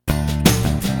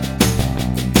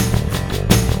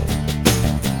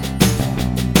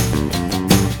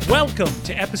Welcome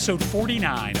to episode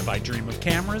 49 of I Dream of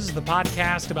Cameras, the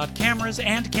podcast about cameras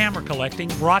and camera collecting,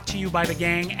 brought to you by the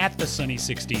gang at the Sunny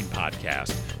 16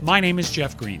 podcast. My name is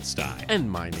Jeff Greenstein. And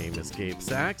my name is Gabe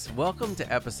Sachs. Welcome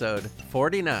to episode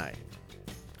 49.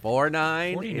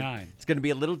 49. It's going to be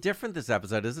a little different this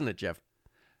episode, isn't it, Jeff?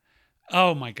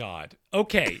 Oh, my God.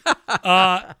 Okay.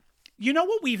 You know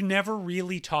what we've never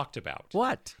really talked about?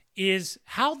 What? Is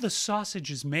how the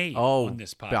sausage is made on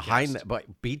this podcast.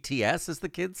 BTS, as the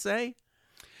kids say?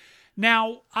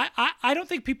 Now, I don't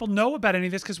think people know about any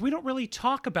of this because we don't really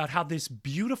talk about how this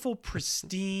beautiful,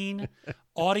 pristine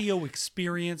audio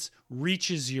experience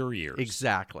reaches your ears.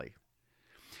 Exactly.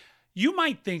 You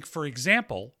might think, for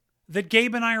example, that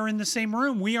Gabe and I are in the same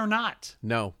room. We are not.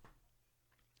 No,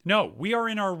 we are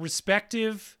in our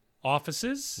respective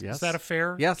offices. Yes. Is that a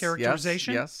fair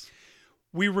characterization? Yes.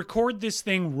 We record this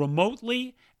thing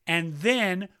remotely, and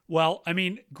then,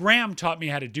 Graham taught me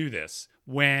how to do this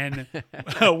when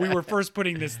we were first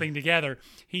putting this thing together.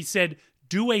 He said,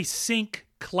 do a sync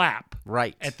clap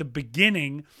at the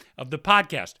beginning of the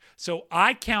podcast. So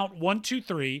I count 1, 2,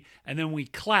 3, and then we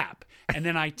clap. And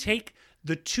then I take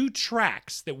the two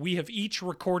tracks that we have each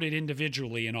recorded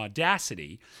individually in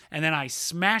Audacity, and then I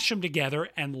smash them together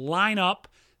and line up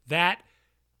that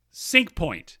sync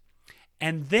point.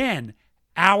 And then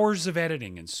hours of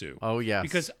editing ensue. Oh, yes.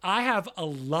 Because I have a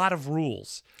lot of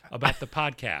rules about the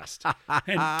podcast.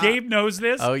 And Gabe knows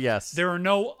this. Oh, yes. There are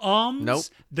no ums. Nope.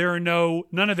 There are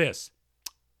none of this.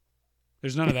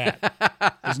 There's none of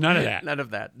that. There's none of that. None of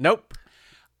that. Nope.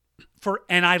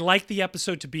 And I like the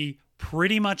episode to be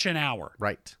pretty much an hour.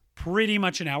 Right. Pretty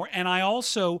much an hour. And I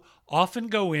also often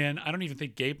go in, I don't even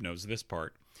think Gabe knows this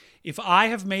part. If I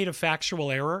have made a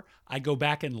factual error, I go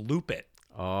back and loop it.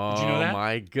 Oh, did you know that?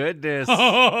 My goodness.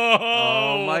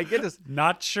 Oh, my goodness.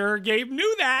 Not sure Gabe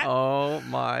knew that. Oh,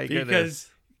 my goodness. Because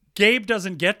Gabe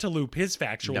doesn't get to loop his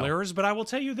factual errors, but I will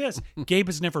tell you this. Gabe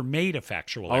has never made a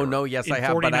factual error. Oh, no, yes, I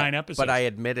have. 49 episodes. But I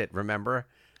admit it, remember?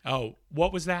 Oh,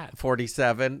 what was that?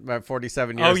 47 years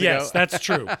ago. Oh, yes, that's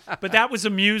true. But that was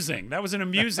amusing. That was an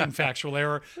amusing factual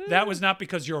error. That was not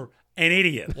because you're an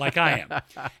idiot like I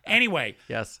am. Anyway,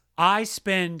 yes. I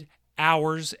spend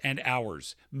hours and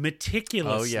hours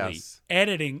meticulously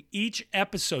editing each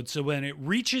episode so when it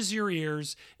reaches your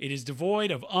ears, it is devoid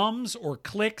of ums or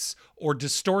clicks or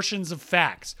distortions of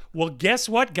facts. Well, guess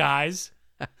what, guys?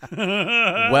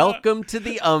 Welcome to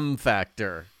the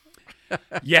factor.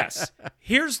 Yes.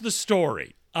 Here's the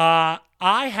story.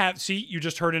 You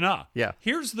just heard an Yeah.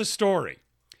 Here's the story.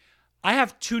 I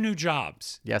have 2 new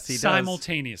jobs. Yes, he does.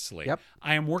 Simultaneously. Yep.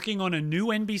 I am working on a new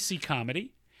NBC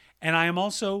comedy, and I am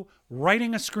also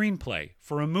writing a screenplay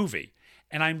for a movie.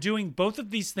 And I'm doing both of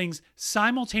these things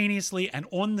simultaneously and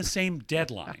on the same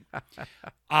deadline.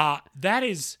 That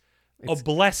is a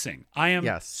blessing. I am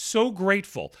so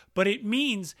grateful. But it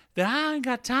means that I ain't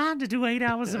got time to do 8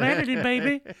 hours of editing,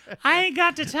 baby. I ain't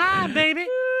got the time, baby.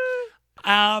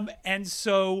 And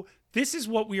so this is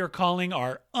what we are calling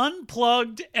our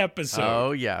Unplugged episode.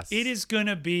 Oh, yes. It is going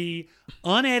to be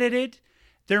unedited.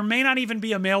 There may not even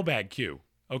be a mailbag queue.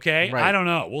 Okay? Right. I don't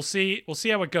know. We'll see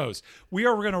how it goes. We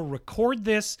are going to record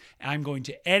this. I'm going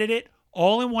to edit it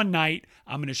all in one night.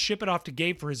 I'm going to ship it off to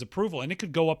Gabe for his approval, and it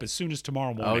could go up as soon as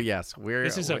tomorrow morning. Oh, yes.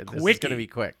 This is going to be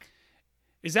quick.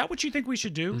 Is that what you think we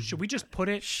should do? Should we just put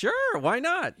it? Sure. Why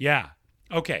not? Yeah.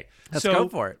 Okay. Let's go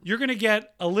for it. You're going to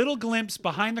get a little glimpse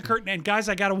behind the curtain. And guys,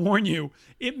 I got to warn you,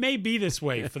 it may be this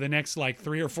way for the next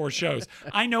 3 or 4 shows.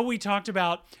 I know we talked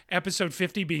about episode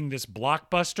 50 being this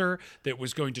blockbuster that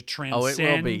was going to transcend. Oh,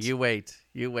 it will be. You wait.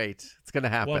 It's going to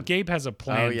happen. Well, Gabe has a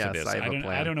plan for this. I have a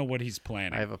plan. I don't know what he's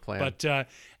planning. I have a plan. But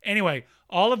anyway,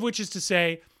 all of which is to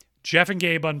say, Jeff and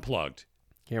Gabe Unplugged.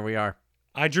 Here we are.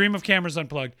 I Dream of Cameras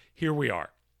Unplugged. Here we are.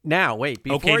 Now, wait,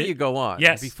 before you go on.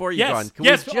 Yes. Before you go on.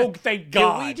 Thank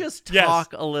God. Can we just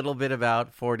talk a little bit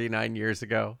about 49 years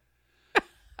ago?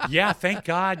 Yeah, thank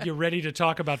God you're ready to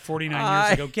talk about 49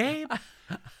 years ago. Gabe,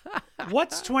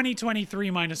 what's 2023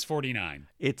 minus 49?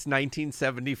 It's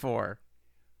 1974.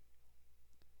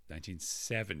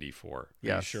 1974.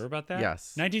 Yes. Are you sure about that?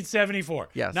 Yes. 1974.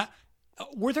 Yes. Now,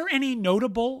 were there any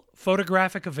notable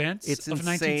photographic events It's of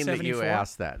insane 1974? that you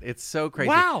asked that. It's so crazy.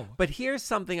 Wow. But here's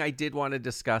something I did want to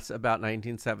discuss about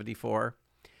 1974.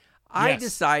 I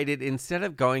decided instead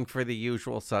of going for the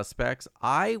usual suspects,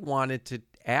 I wanted to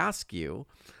ask you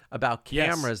about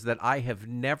cameras that I have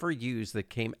never used that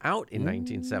came out in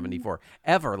 1974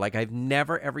 ever. Like I've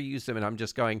never ever used them, and I'm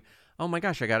just going, oh my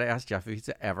gosh, I got to ask Jeff if he's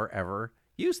ever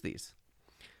used these.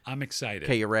 I'm excited.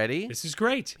 Okay, you ready? This is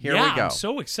great. Here we go. I'm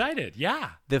so excited. Yeah.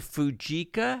 The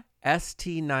Fujica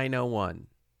ST901.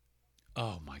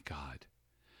 Oh my God.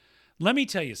 Let me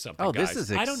tell you something, Oh, guys. this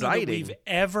is I don't know that exciting. we've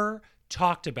ever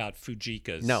talked about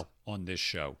Fujicas No. on this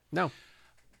show. No.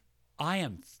 I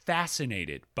am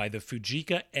fascinated by the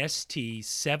Fujica ST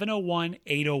 701,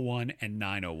 801, and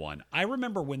 901. I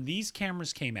remember when these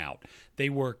cameras came out, they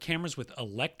were cameras with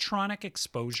electronic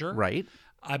exposure. Right.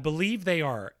 I believe they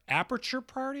are aperture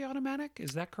priority automatic.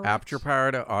 Is that correct? Aperture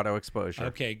prior to auto exposure.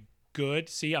 Okay, good.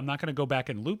 See, I'm not going to go back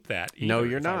and loop that either. No,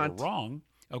 you're if I were not. wrong.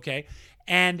 Okay.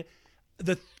 And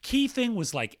the key thing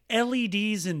was like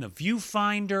LEDs in the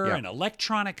viewfinder Yeah. and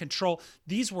electronic control.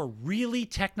 These were really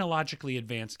technologically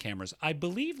advanced cameras. I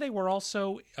believe they were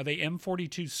also, are they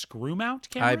M42 screw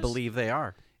mount cameras? I believe they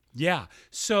are. Yeah.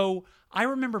 So I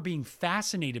remember being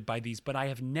fascinated by these, but I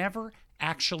have never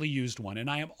actually used one. And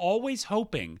I am always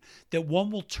hoping that one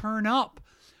will turn up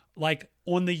like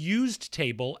on the used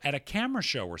table at a camera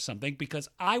show or something, because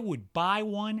I would buy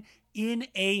one in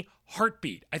a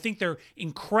heartbeat. I think they're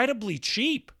incredibly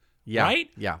cheap, Yeah, right?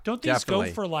 yeah, Don't these definitely.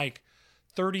 go for like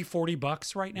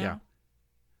 $30-$40 right now? Yeah.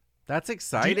 That's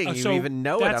exciting. You so even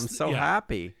know it. that's- I'm so yeah.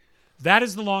 happy. That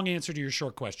is the long answer to your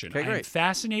short question. Okay, I'm great.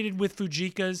 fascinated with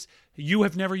Fujicas. You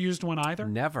have never used one either?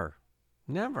 Never.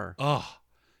 Oh,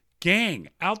 gang,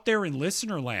 out there in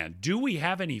listener land, do we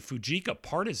have any Fujica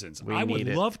partisans? We I would need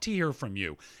it. love to hear from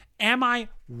you. Am I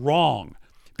wrong?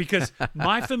 Because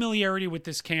my familiarity with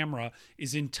this camera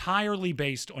is entirely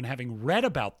based on having read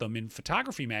about them in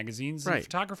photography magazines and Right.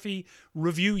 photography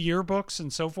review yearbooks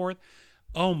and so forth.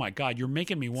 Oh my God, you're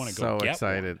making me want to go So get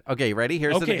excited. one. Okay, ready?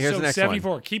 Here's Okay, the so next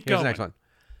 74. one. Keep Here's going. the next one.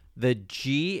 The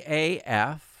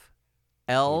GAF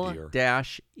Oh, dear.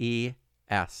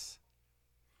 L-ES.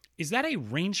 Is that a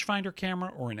rangefinder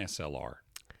camera or an SLR?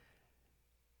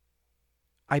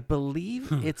 I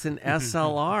believe it's an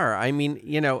SLR. I mean,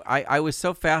 you know, I was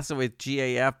so fascinated with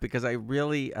GAF because I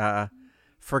really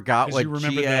forgot 'Cause what you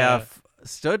remember GAF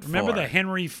stood Remember for. the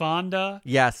Henry Fonda?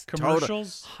 yes,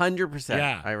 commercials? 100%.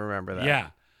 Yeah. I remember that.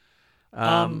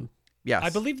 Yeah. Yes. I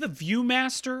believe the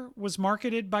Viewmaster was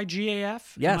marketed by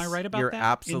GAF. Yes, Am I right about you're that?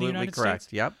 absolutely in the United correct.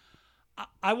 States? Yep.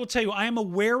 I will tell you, I am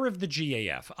aware of the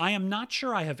GAF. I am not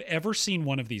sure I have ever seen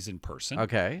one of these in person.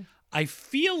 Okay. I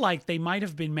feel like they might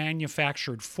have been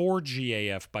manufactured for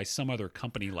GAF by some other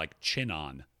company like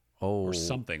Chinon or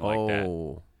something like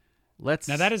that. Let's.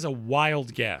 Now, that is a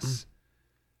wild guess.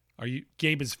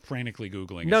 Gabe is frantically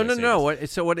Googling. No.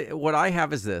 So What I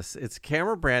have is this. It's a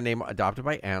camera brand name adopted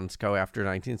by Ansco after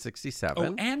 1967.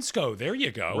 Oh, Ansco. There you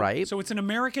go. Right. So it's an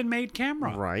American-made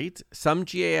camera. Right. Some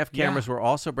GAF cameras were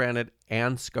also branded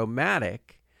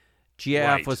Anscomatic. GAF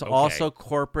Right, was okay. also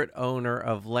corporate owner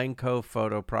of Lenco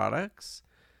Photo Products,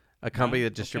 a company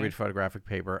that distributed photographic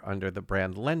paper under the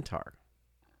brand Lentar.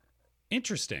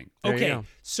 Interesting. There you Okay. go.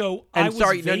 So And I was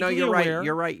sorry, vaguely you're aware.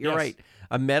 right. You're Yes. right.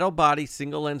 A metal body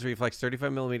single lens reflex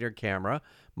 35 millimeter camera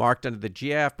marked under the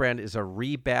GAF brand is a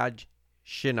rebadged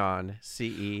Chinon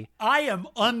CE I am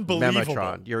unbelievable.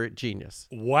 Mematron. You're a genius.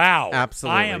 Wow.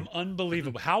 Absolutely. I am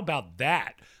unbelievable. How about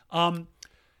that?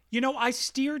 You know, I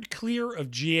steered clear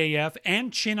of GAF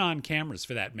and Chinon cameras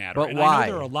for that matter. But and why? I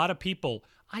know there are a lot of people,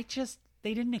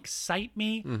 they didn't excite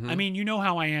me. I mean, you know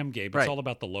how I am, Gabe. It's Right. all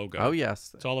about the logo. Oh,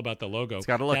 yes. It's all about the logo. It's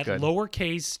gotta look that good.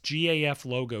 lowercase GAF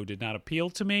logo did not appeal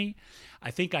to me.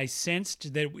 I think I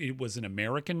sensed that it was an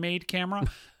American-made camera.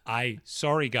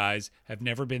 Sorry guys, have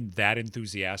never been that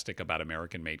enthusiastic about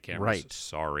American-made cameras. Right.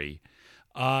 Sorry.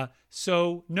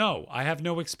 So no, I have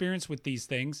no experience with these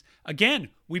things. Again,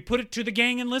 we put it to the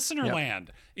gang in listener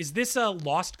land. Is this a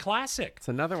lost classic? It's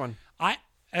another one.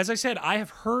 As I said, I have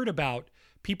heard about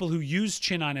people who use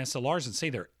Chinon SLRs and say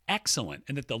they're excellent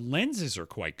and that the lenses are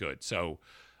quite good. So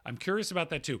I'm curious about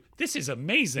that too. This is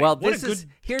amazing. Well, what this a good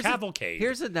is cavalcade.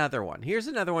 Here's another one. Here's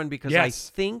another one because Yes. I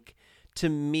think, to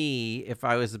me, if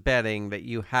I was betting, that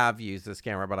you have used this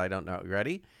camera, but I don't know. You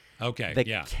ready? Okay, The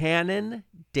yeah. Canon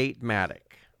Datematic.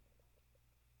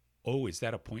 Oh, is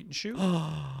that a point and shoot?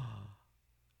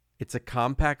 It's a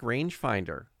compact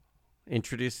rangefinder,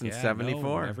 introduced in Yeah,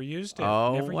 '74. no, never used it.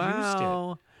 Oh, Never wow.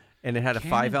 used it. And it had a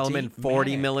Canon 5-element Datematic.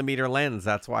 40 millimeter lens.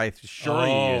 That's why I'm sure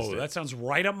you used it. That sounds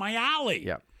right up my alley.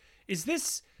 Yep. Is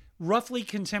this roughly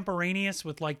contemporaneous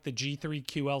with like the G3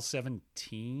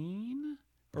 QL17?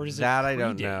 Or does That it I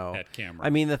don't predate know. that camera? I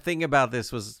mean, the thing about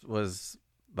this was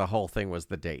the whole thing was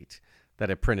the date that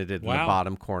it printed in the Wow.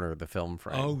 bottom corner of the film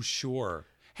frame. Oh, sure.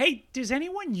 Hey, does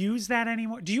anyone use that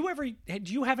anymore? Do you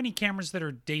have any cameras that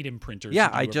are date imprinters? yeah,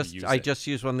 Do you I ever just use I it? just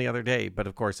used one the other day, but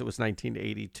of course it was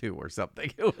 1982 or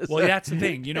something. It was, Well, that's the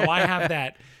thing. You know, I have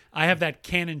that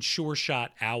Canon Sure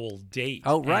Shot Owl date.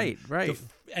 Oh, and right, right.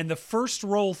 and the first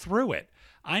roll through it,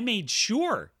 I made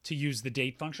sure to use the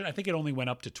date function. I think it only went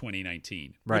up to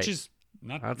 2019, Right. which is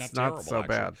not That's terrible. not so actually.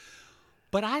 bad.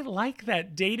 But I like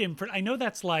that date input. I know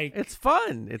that's like... It's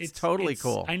fun. It's totally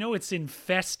cool. I know it's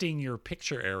infesting your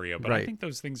picture area, but I think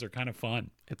those things are kind of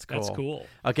fun. It's cool. That's cool.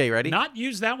 Okay, ready? Not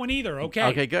use that one either. Okay.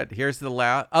 Okay, good. Here's the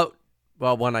last... Oh,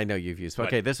 well, one I know you've used.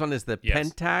 Okay, this one is the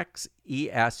Pentax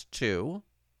ES2.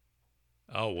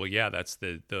 Oh, well, yeah, that's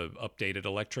the updated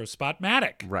Electro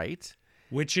Spotmatic. Right.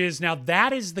 Which is... Now,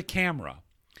 that is the camera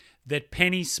that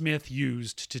Penny Smith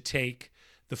used to take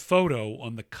the photo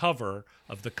on the cover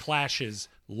of the Clash's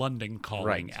London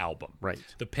Calling album. Right.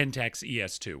 The Pentax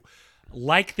ES2.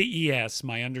 Like the ES,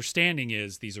 my understanding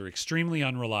is these are extremely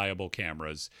unreliable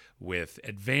cameras with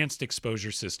advanced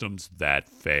exposure systems that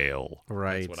fail.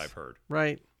 Right. That's what I've heard.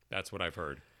 Right. That's what I've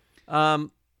heard.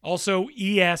 Also,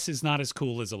 ES is not as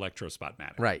cool as Electro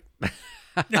Spotmatic. Right.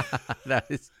 That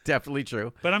is definitely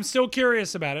true. But I'm still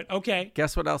curious about it. Okay.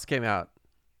 Guess what else came out?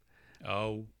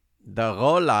 Oh. The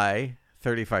Rolei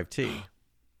 35T.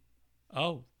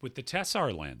 Oh, with the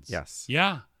Tessar lens. Yes.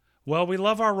 Yeah. Well, we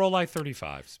love our Rolei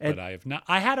 35s, but I have not.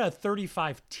 I had a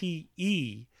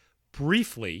 35TE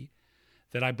briefly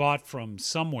that I bought from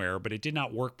somewhere, but it did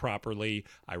not work properly.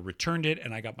 I returned it,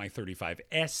 and I got my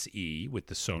 35SE with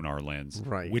the sonar lens,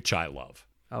 which I love.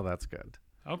 Oh, that's good.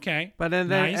 Okay. But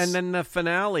and then the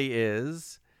finale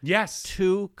is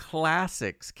 2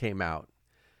 classics came out.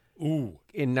 Ooh.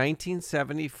 In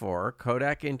 1974,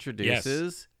 Kodak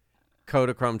introduces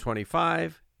Kodachrome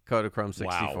 25, Kodachrome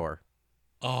 64.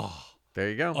 Wow. Oh. There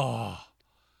you go. Oh.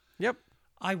 Yep.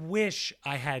 I wish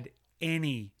I had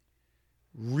any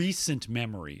recent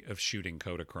memory of shooting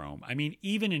Kodachrome. I mean,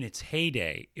 even in its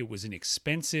heyday, it was an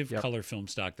expensive color film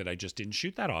stock that I just didn't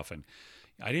shoot that often.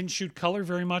 I didn't shoot color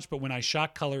very much, but when I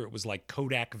shot color, it was like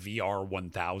Kodak VR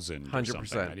 1000 or 100%.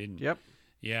 something. I didn't. Yep.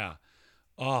 Yeah.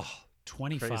 Oh,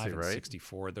 25 Crazy, and right?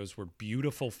 64. Those were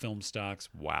beautiful film stocks.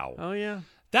 Wow. Oh, yeah.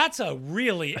 That's a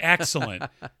really excellent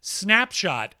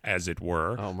snapshot, as it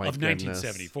were, of goodness.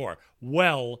 1974.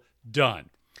 Well done.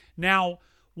 Now,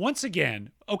 once again,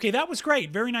 okay, that was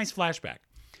great. Very nice flashback.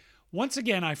 Once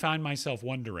again, I find myself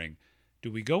wondering, do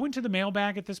we go into the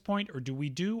mailbag at this point, or do we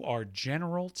do our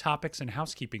general topics and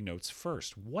housekeeping notes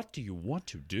first? What do you want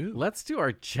to do? Let's do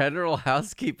our general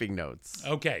housekeeping notes.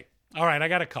 Okay. All right, I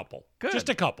got a couple. Good. Just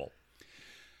a couple.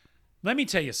 Let me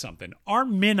tell you something. Our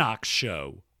Minox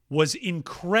show was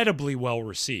incredibly well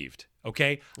received.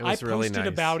 Okay, it was really posted nice.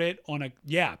 about it on a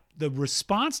the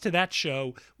response to that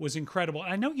show was incredible.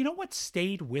 And I know, you know what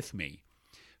stayed with me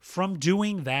from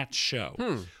doing that show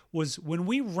was when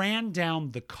we ran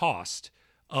down the cost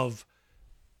of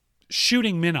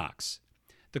shooting Minox,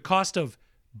 the cost of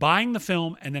buying the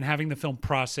film and then having the film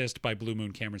processed by Blue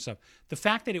Moon Camera and stuff. The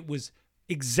fact that it was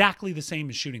exactly the same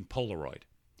as shooting Polaroid,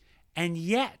 and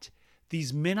yet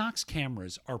these Minox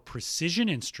cameras are precision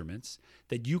instruments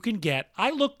that you can get. I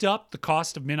looked up the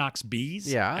cost of Minox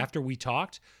Bs after we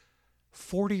talked.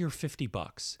 $40 or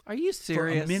 $50. Are you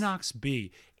serious? For a Minox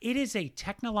B. It is a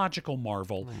technological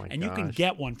marvel, and you can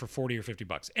get one for $40 or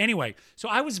 $50. Anyway, so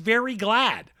I was very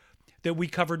glad that we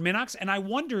covered Minox, and I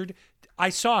wondered, I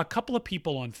saw a couple of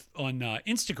people on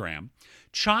Instagram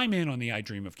chime in on the I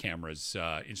Dream of Cameras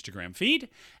Instagram feed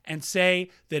and say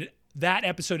that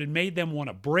episode had made them want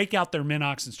to break out their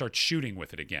Minox and start shooting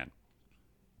with it again.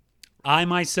 I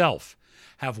myself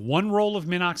have one roll of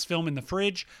Minox film in the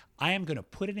fridge. I am going to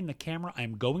put it in the camera. I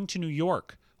am going to New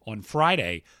York on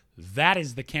Friday. That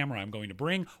is the camera I'm going to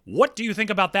bring. What do you think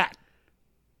about that?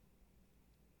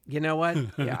 You know what?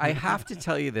 Yeah, I have to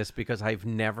tell you this because I've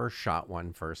never shot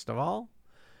one, first of all.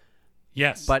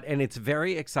 Yes. And it's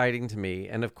very exciting to me.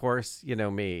 And of course, you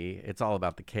know me, it's all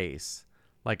about the case.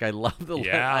 Like I love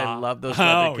I love those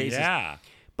leather cases. Yeah.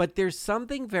 But there's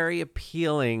something very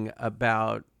appealing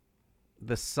about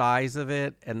the size of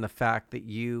it and the fact that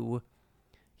you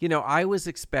know, I was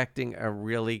expecting a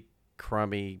really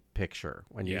crummy picture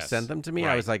when you sent them to me.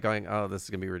 I was like going, oh, this is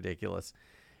going to be ridiculous.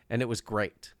 And it was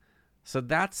great. So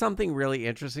that's something really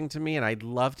interesting to me, and I'd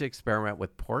love to experiment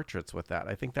with portraits with that.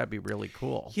 I think that'd be really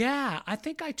cool. Yeah, I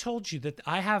think I told you that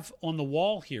I have on the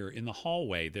wall here in the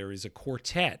hallway, there is a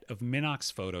quartet of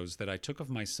Minox photos that I took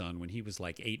of my son when he was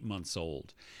like 8 months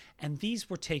old. And these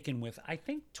were taken with, I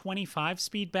think, 25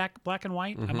 speed black and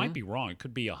white. I might be wrong. It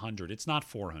could be 100. It's not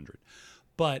 400.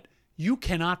 But you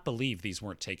cannot believe these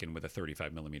weren't taken with a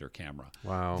 35 millimeter camera.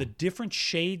 Wow. The different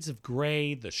shades of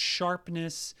gray, the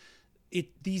sharpness,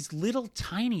 these little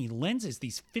tiny lenses,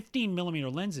 these 15 millimeter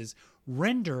lenses,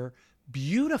 render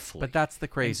beautifully. But that's the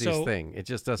craziest thing. It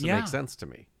just doesn't make sense to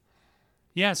me.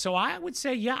 Yeah, so I would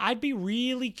say, I'd be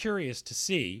really curious to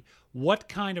see what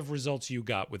kind of results you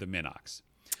got with a Minox.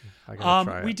 I gotta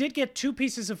try it. We did get 2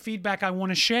 pieces of feedback I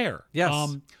want to share.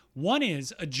 Yes. One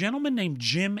is a gentleman named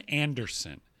Jim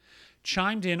Anderson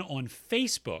chimed in on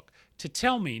Facebook to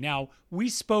tell me. Now, we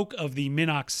spoke of the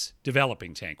Minox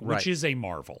developing tank, which is a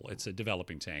marvel. It's a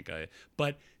developing tank.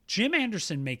 But Jim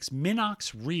Anderson makes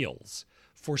Minox reels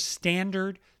for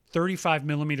standard 35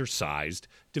 millimeter sized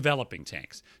developing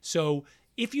tanks. So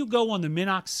if you go on the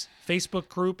Minox Facebook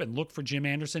group and look for Jim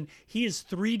Anderson, he is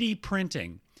 3D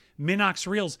printing Minox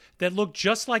reels that look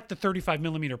just like the 35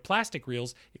 millimeter plastic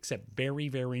reels, except very,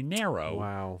 very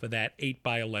narrow for that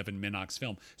 8x11 Minox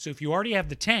film. So if you already have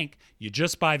the tank, you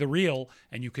just buy the reel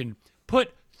and you can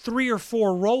put 3 or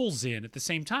 4 rolls in at the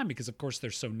same time because, of course, they're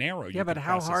so narrow. Yeah, but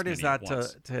how hard is that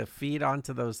to feed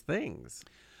onto those things?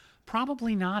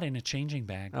 Probably not in a changing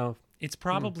bag. Oh. It's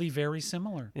probably very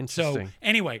similar. Interesting. So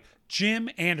anyway, Jim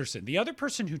Anderson, the other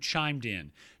person who chimed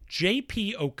in,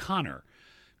 JP O'Connor,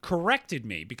 corrected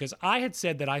me because I had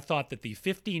said that I thought that the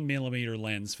 15 millimeter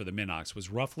lens for the Minox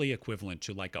was roughly equivalent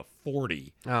to like a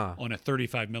 40 on a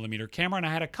 35 millimeter camera. And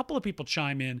I had a couple of people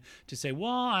chime in to say,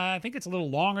 well, I think it's a little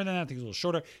longer than that. I think it's a little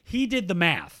shorter. He did the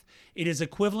math. It is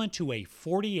equivalent to a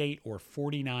 48 or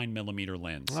 49 millimeter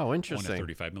lens on a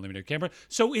 35 millimeter camera.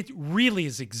 So it really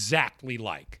is exactly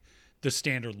like the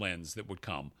standard lens that would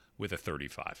come with a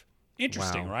 35.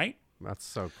 Interesting, right? That's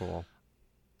so cool.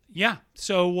 Yeah.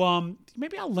 So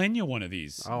maybe I'll lend you one of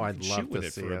these. Oh, I'd love with to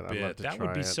it see for it. a bit. I'd love to that try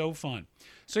would be it. so fun.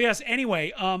 So yes.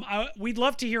 Anyway, we'd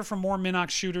love to hear from more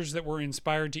Minox shooters that were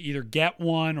inspired to either get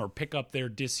one or pick up their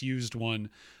disused one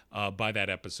by that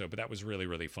episode. But that was really,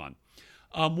 really fun.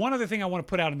 One other thing I want to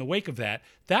put out in the wake of that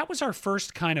was our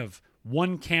first kind of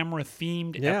one camera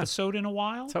themed episode in a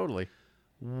while. Totally.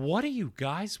 What do you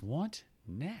guys want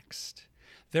next?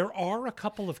 There are a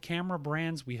couple of camera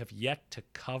brands we have yet to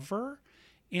cover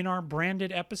in our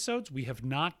branded episodes. We have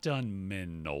not done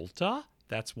Minolta.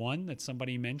 That's one that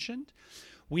somebody mentioned.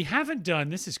 We haven't done,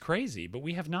 this is crazy, but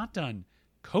we have not done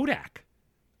Kodak.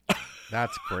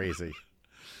 That's crazy.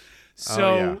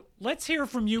 So let's hear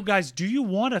from you guys. Do you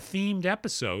want a themed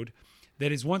episode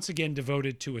that is once again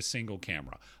devoted to a single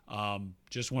camera?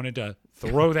 Just wanted to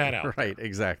throw that out. Right,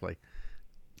 exactly.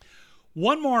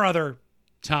 One more other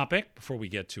topic before we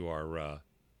get to our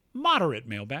moderate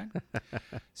mailbag.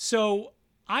 So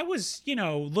I was,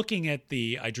 looking at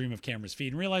the I Dream of Cameras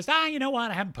feed and realized, you know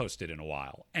what? I haven't posted in a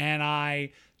while. And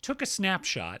I took a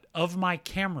snapshot of my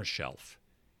camera shelf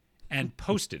and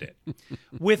posted it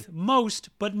with most,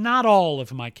 but not all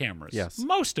of my cameras. Yes.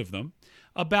 Most of them,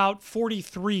 about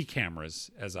 43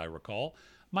 cameras, as I recall.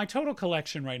 My total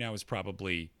collection right now is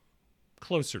probably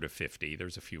closer to 50.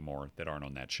 There's a few more that aren't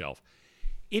on that shelf.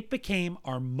 It became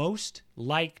our most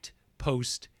liked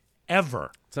post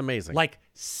ever. It's amazing. Like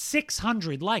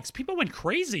 600 likes. People went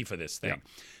crazy for this thing.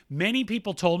 Yeah. Many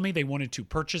people told me they wanted to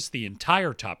purchase the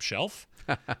entire top shelf,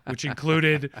 which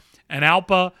included an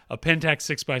Alpa, a Pentax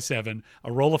 6x7, a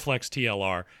Rolleiflex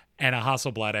TLR, and a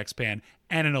Hasselblad X-Pan,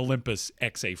 and an Olympus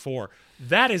XA4.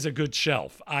 That is a good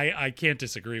shelf. I can't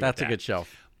disagree with that. That's a good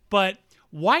shelf. But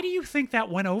why do you think that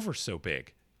went over so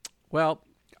big? Well,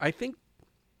 I think,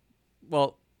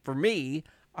 for me,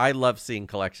 I love seeing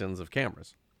collections of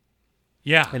cameras.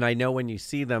 Yeah. And I know when you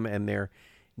see them and they're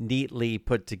neatly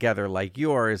put together like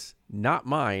yours, not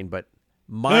mine, but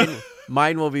mine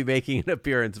will be making an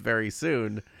appearance very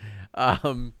soon.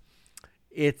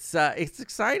 It's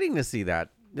exciting to see that,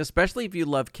 especially if you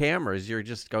love cameras. You're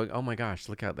just going, oh my gosh,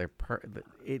 look how they're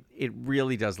it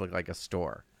really does look like a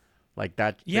store. Like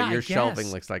that, your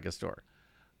shelving looks like a store.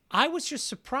 I was just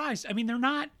surprised. I mean, they're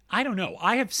not, I don't know.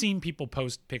 I have seen people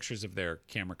post pictures of their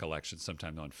camera collections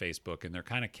sometimes on Facebook, and they're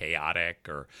kind of chaotic,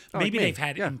 or maybe they've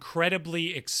had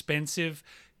incredibly expensive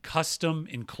custom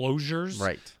enclosures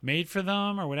made for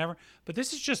them or whatever. But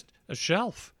this is just a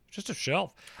shelf. Just a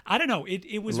shelf. I don't know.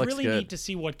 It was really neat to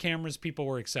see what cameras people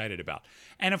were excited about.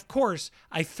 And of course,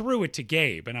 I threw it to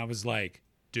Gabe, and I was like,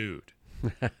 dude,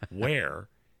 where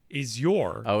is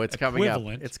your it's coming up.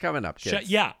 It's coming up, kids.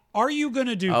 Yeah. Are you going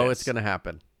to do this? Oh, it's going to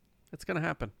happen. It's going to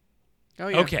happen. Oh,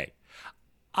 yeah. Okay.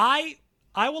 I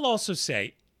will also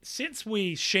say, since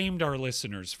we shamed our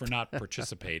listeners for not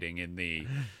participating in the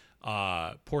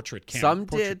portrait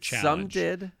challenge, some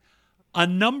did. A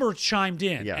number chimed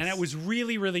in, yes. and it was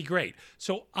really, really great.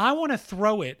 So I want to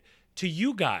throw it to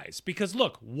you guys, because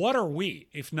look, what are we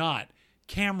if not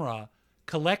camera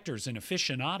collectors and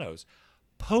aficionados?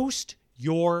 Post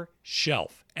your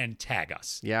shelf and tag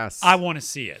us. Yes. I want to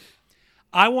see it.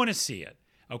 I want to see it.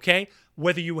 Okay?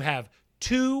 Whether you have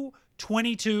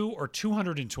 222 or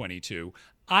 222,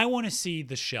 I want to see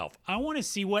the shelf. I want to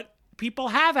see what people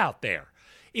have out there.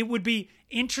 It would be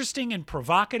interesting and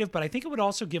provocative, but I think it would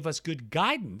also give us good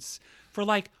guidance for,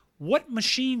 like, what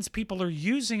machines people are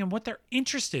using and what they're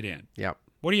interested in. Yep.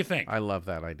 What do you think? I love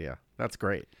that idea. That's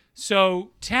great. So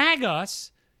tag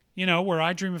us, where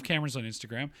I Dream of Cameras on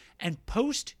Instagram, and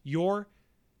post your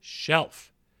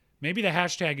shelf. Maybe the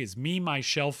hashtag is me, my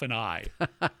shelf, and I.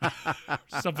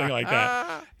 Something like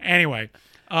that. Anyway,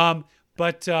 so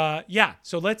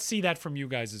let's see that from you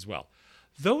guys as well.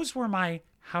 Those were my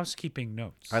housekeeping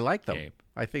notes. I like them. Gabe.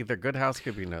 I think they're good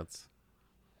housekeeping notes.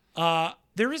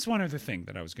 There is one other thing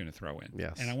that I was going to throw in.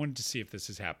 Yes. And I wanted to see if this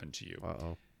has happened to you.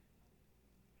 Uh-oh.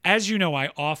 As you know, I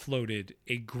offloaded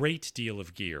a great deal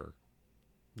of gear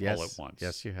all at once.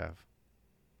 Yes, you have.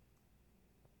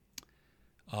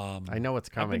 I know what's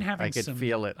coming. I could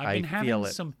feel it. I've been having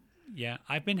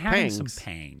some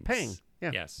pangs. Pang.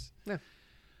 Yeah. Yes. Yeah.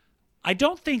 I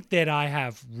don't think that I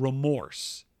have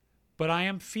remorse, but I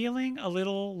am feeling a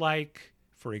little like,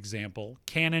 for example,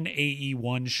 Canon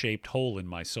AE1 shaped hole in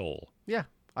my soul. Yeah.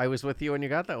 I was with you when you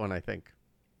got that one, I think.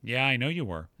 Yeah, I know you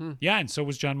were. Yeah, and so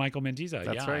was John Michael Mendiza.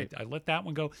 That's right. I let that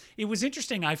one go. It was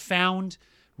interesting. I found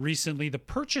recently the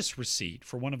purchase receipt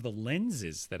for one of the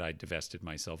lenses that I divested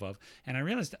myself of, and I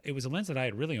realized it was a lens that I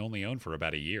had really only owned for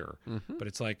about a year. But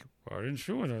it's like, I didn't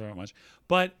shoot it that much.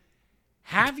 But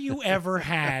have you ever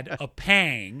had a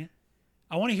pang?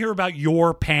 I want to hear about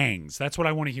your pangs. That's what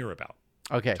I want to hear about.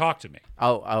 Okay. Talk to me.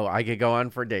 Oh, I could go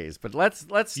on for days, but let's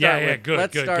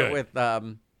start with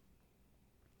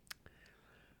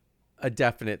a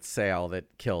definite sale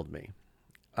that killed me.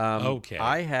 Okay.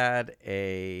 I had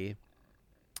a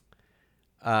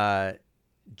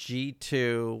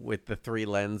G2 with the 3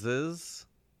 lenses.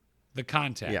 The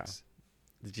contacts.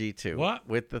 Yeah. The G2. What?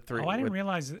 With the 3. Oh, I didn't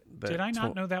realize. Did I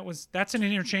not know that's an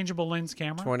interchangeable lens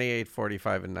camera? 28,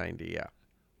 45, and 90, yeah.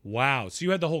 Wow. So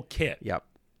you had the whole kit. Yep.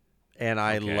 And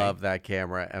I love that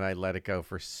camera, and I let it go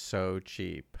for so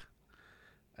cheap.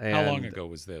 And how long ago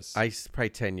was this? Probably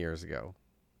 10 years ago.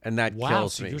 And that kills me. Wow,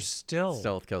 so you're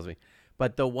still kills me.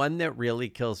 But the one that really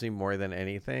kills me more than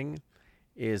anything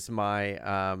is my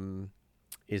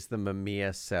is the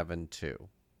Mamiya 7 II.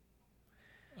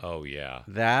 Oh yeah.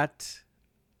 That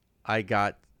I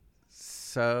got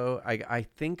I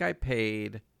think I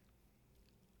paid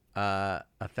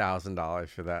 $1,000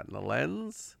 for that in the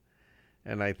lens.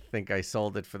 And I think I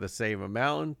sold it for the same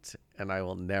amount, and I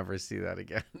will never see that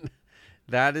again.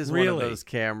 That is one of those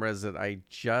cameras that I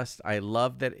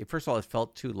love that. First of all, it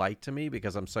felt too light to me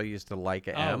because I'm so used to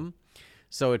Leica M.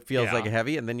 So it feels like a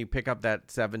heavy. And then you pick up that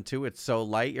 7 II. It's so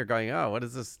light. You're going, oh, what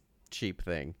is this cheap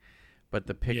thing? But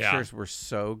the pictures were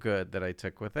so good that I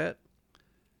took with it.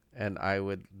 And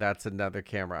that's another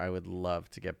camera I would love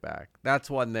to get back.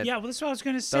 That's one that. Yeah, well, that's what I was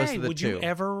going to say. Would you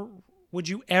ever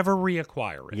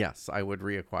reacquire it? Yes, I would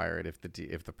reacquire it if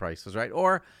the price was right,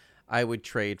 or I would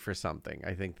trade for something.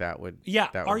 I think that would. Yeah.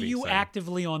 Are you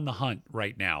actively on the hunt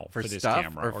right now for this stuff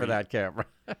camera or for that camera?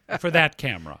 For that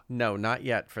camera? No, not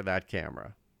yet for that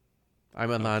camera.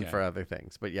 I'm on the hunt for other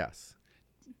things, but yes.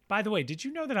 By the way, did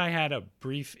you know that I had a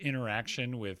brief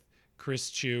interaction with Chris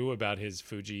Chu about his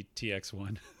Fuji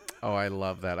TX1? Oh, I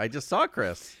love that. I just saw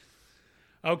Chris.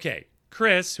 Okay,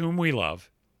 Chris, whom we love.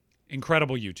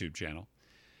 Incredible YouTube channel.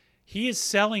 He is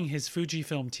selling his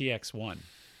Fujifilm TX1,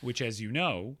 which, as you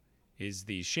know, is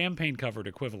the champagne-covered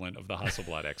equivalent of the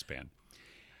Hasselblad X-Pan.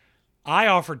 I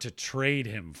offered to trade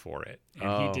him for it,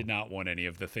 and he did not want any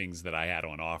of the things that I had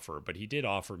on offer, but he did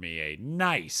offer me a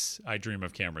nice I Dream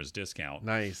of Cameras discount.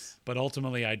 Nice. But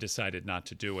ultimately, I decided not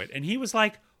to do it. And he was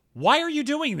like, why are you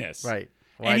doing this? Right.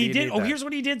 Why and he did. Oh, here's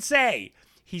what he did say.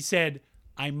 He said,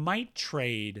 I might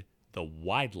trade the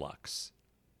Widelux.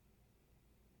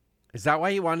 Is that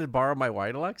why he wanted to borrow my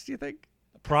Widelux, do you think?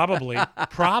 Probably.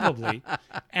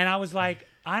 And I was like,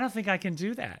 I don't think I can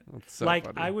do that. That's so funny.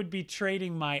 funny. I would be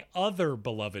trading my other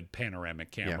beloved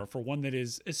panoramic camera for one that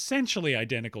is essentially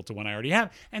identical to one I already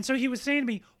have. And so he was saying to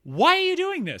me, why are you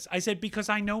doing this? I said, because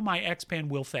I know my X-Pan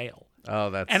will fail.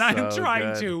 Oh, that's and I'm so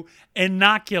trying good. to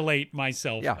inoculate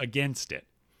myself against it.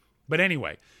 But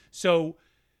anyway, so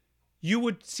you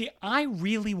would see, I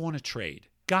really want to trade.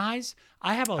 Guys,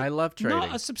 I love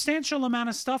trading. A substantial amount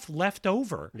of stuff left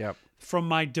over from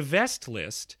my divest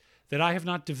list that I have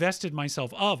not divested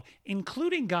myself of,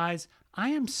 including, guys, I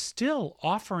am still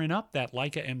offering up that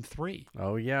Leica M3.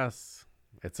 Oh, yes.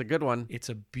 It's a good one. It's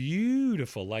a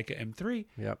beautiful Leica M3.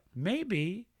 Yep.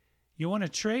 Maybe you want to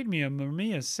trade me a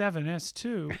Mamiya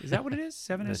 7S2. Is that what it is?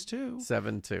 7S2?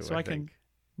 7 II, so I think.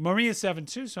 Mamiya 7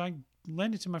 II, so I can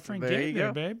lend it to my friend Gabe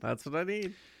there, babe. That's what I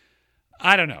need.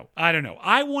 I don't know.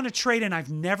 I want to trade, and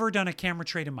I've never done a camera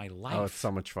trade in my life. Oh, it's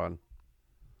so much fun.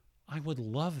 I would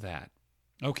love that.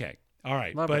 Okay. All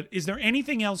right. Love but it. Is there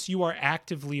anything else you are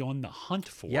actively on the hunt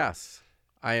for? Yes.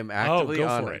 I am actively go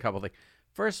on for a it. couple things.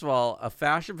 First of all, a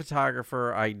fashion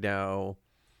photographer I know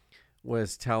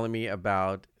was telling me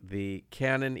about the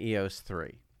Canon EOS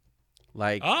 3.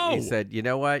 Like, he said, you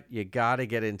know what? You got to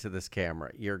get into this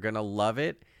camera. You're going to love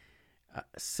it.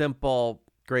 Simple,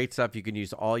 great stuff. You can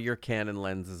use all your Canon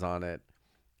lenses on it.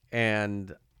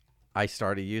 And I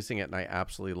started using it, and I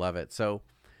absolutely love it. So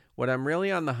what I'm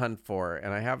really on the hunt for,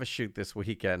 and I have a shoot this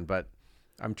weekend, but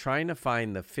I'm trying to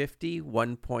find the 50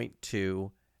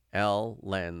 1.2 L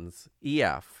lens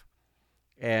EF,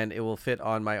 and it will fit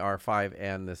on my R5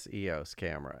 and this EOS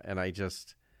camera. And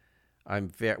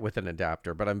I'm with an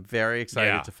adapter, but I'm very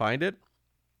excited to find it.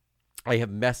 I have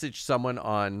messaged someone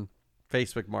on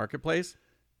Facebook Marketplace.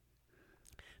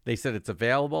 They said it's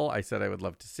available. I said I would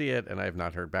love to see it, and I have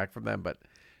not heard back from them, but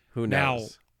who knows? Now,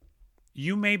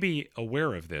 you may be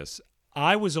aware of this.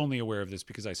 I was only aware of this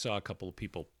because I saw a couple of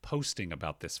people posting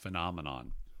about this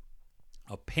phenomenon.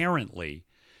 Apparently,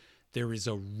 there is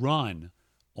a run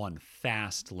on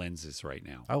fast lenses right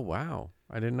now. Oh, wow.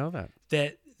 I didn't know that.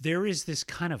 That there is this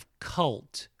kind of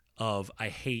cult of, I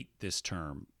hate this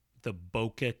term, the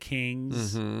bokeh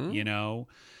kings,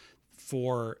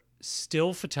 for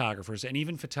still photographers and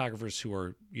even photographers who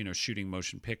are, shooting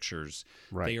motion pictures.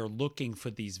 Right. They are looking for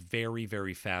these very,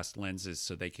 very fast lenses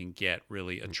so they can get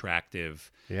really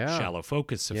attractive shallow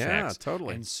focus effects. Yeah,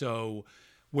 totally. And so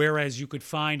whereas you could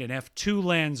find an f2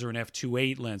 lens or an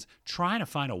f2.8 lens, trying to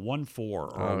find a 1.4 or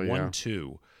a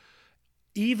 1.2,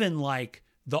 even like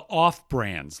the off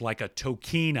brands like a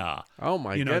Tokina. Oh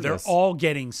my goodness. They're all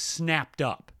getting snapped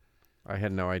up. I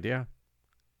had no idea.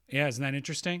 Yeah, isn't that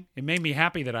interesting? It made me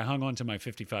happy that I hung on to my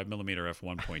 55 millimeter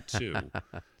f1.2.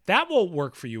 That won't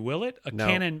work for you, will it? No.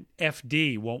 Canon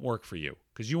FD won't work for you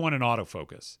because you want an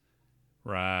autofocus.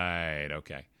 Right,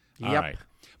 okay. All right.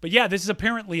 But yeah, this is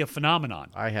apparently a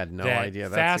phenomenon. I had no that idea.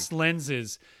 Fast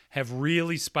lenses have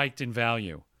really spiked in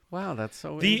value. Wow, that's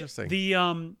so interesting.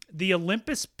 The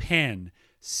Olympus Pen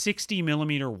 60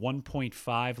 millimeter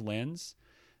 1.5 lens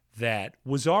that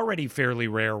was already fairly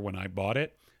rare when I bought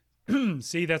it.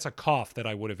 See, that's a cough that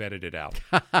I would have edited out.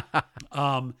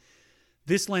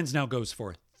 This lens now goes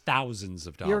for thousands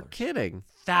of dollars. You're kidding.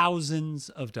 Thousands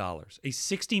of dollars. A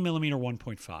 60 millimeter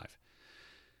 1.5.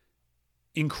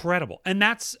 Incredible. And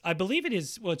I believe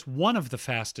it's one of the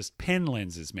fastest pen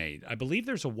lenses made. I believe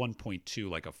there's a 1.2,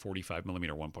 like a 45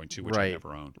 millimeter 1.2, which I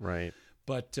never owned. Right.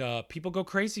 But people go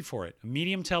crazy for it. A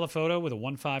medium telephoto with a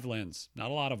 1.5 lens.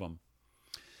 Not a lot of them.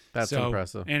 That's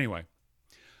impressive. Anyway.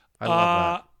 I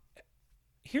love that.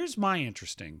 Here's my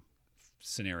interesting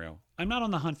scenario. I'm not on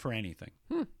the hunt for anything.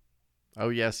 Oh,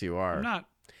 yes, you are. I'm not.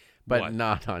 But what?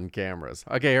 not on cameras.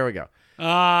 Okay, here we go.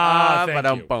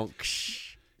 Thank you.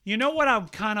 Shh. You know what I'm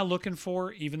kind of looking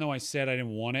for, even though I said I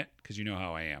didn't want it, because you know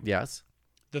how I am. Yes.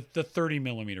 The 30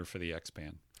 millimeter for the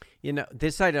X-Pan.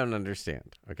 This I don't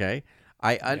understand, okay?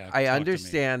 I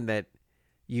understand that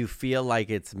you feel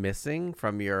like it's missing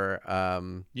from your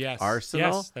arsenal.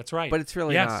 Yes, that's right. But it's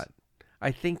really not. I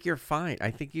think you're fine.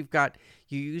 I think you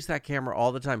use that camera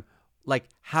all the time. Like,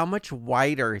 how much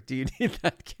wider do you need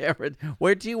that camera?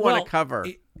 Where do you want to cover?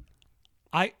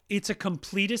 It's a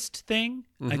completist thing.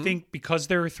 I think because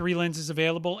there are 3 lenses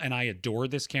available and I adore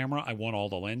this camera, I want all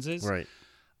the lenses. Right.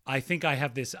 I think I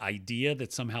have this idea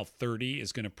that somehow 30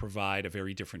 is going to provide a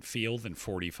very different feel than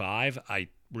 45. I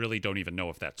really don't even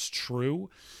know if that's true.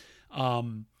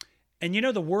 And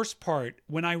the worst part,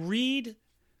 when I read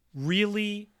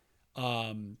really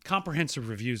comprehensive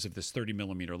reviews of this 30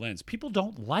 millimeter lens, people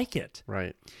don't like it.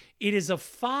 Right. It is a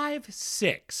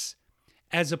 5.6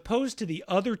 as opposed to the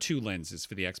other 2 lenses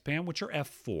for the X-Pan, which are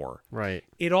f4. Right.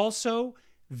 It also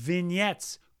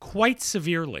vignettes quite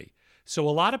severely. So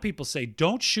a lot of people say,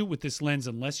 don't shoot with this lens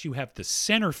unless you have the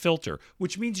center filter,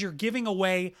 which means you're giving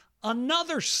away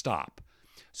another stop.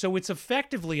 So it's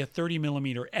effectively a 30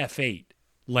 millimeter f8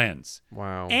 lens.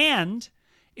 Wow. And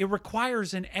it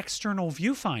requires an external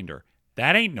viewfinder.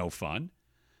 That ain't no fun.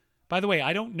 By the way,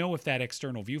 I don't know if that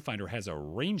external viewfinder has a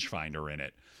rangefinder in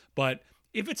it, but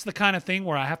if it's the kind of thing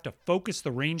where I have to focus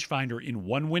the rangefinder in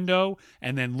one window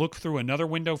and then look through another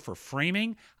window for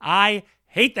framing, I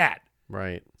hate that.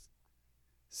 Right.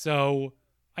 So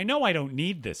I know I don't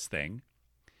need this thing.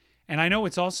 And I know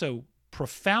it's also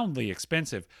profoundly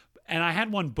expensive. And I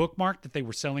had one bookmarked that they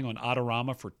were selling on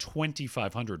Autorama for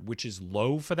 $2,500, which is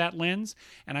low for that lens.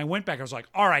 And I went back. I was like,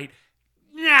 all right,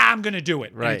 I'm going to do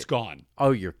it. Right. And it's gone.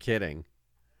 Oh, you're kidding.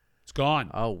 It's gone.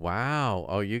 Oh, wow.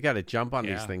 Oh, you got to jump on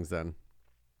these things then.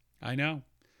 I know.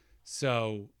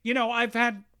 So, I've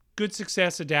had good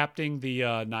success adapting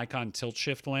the Nikon tilt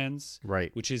shift lens. Right.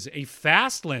 Which is a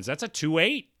fast lens. That's a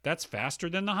 2.8. That's faster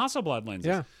than the Hasselblad lenses.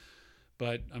 Yeah.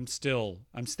 but that's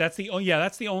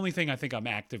the only thing I think I'm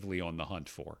actively on the hunt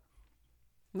for.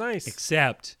 Nice.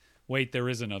 Except, wait, there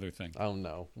is another thing. Oh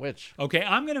no, which? Okay,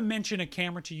 I'm going to mention a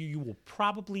camera to you you will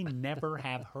probably never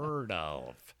have heard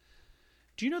of.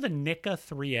 Do you know the Nikka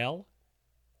 3L?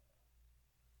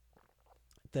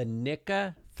 The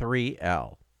Nikka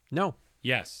 3L. No.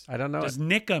 Yes. I don't know. Does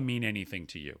Nikka mean anything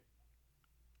to you?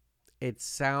 It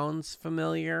sounds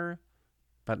familiar,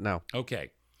 but no. Okay.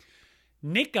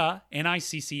 Nikka,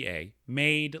 Nicca,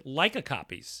 made Leica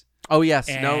copies. Oh, yes.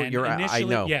 And no, you're right. I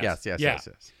know. Yes. Yes.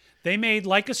 They made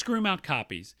Leica screw mount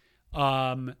copies.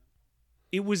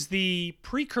 It was the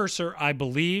precursor, I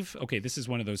believe. Okay, this is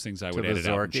one of those things I would edit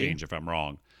out and change if I'm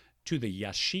wrong. To the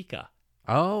Yashica.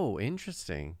 Oh,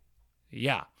 interesting.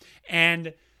 Yeah.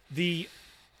 And the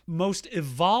most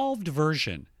evolved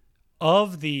version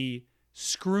of the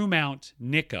screw mount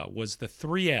Nikka was the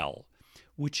 3L,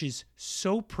 which is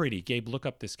so pretty. Gabe, look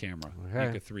up this camera,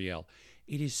 Nikka 3L.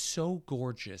 It is so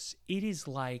gorgeous. It is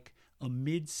like a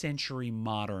mid-century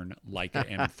modern Leica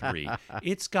M3.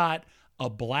 It's got a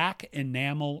black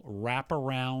enamel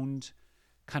wraparound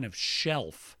kind of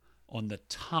shelf on the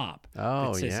top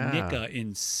that says Nikka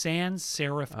in sans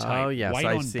serif type, white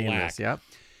on black. This. Yep.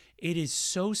 It is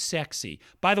so sexy.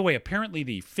 By the way, apparently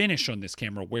the finish on this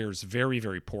camera wears very,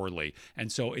 very poorly,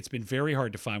 and so it's been very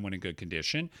hard to find one in good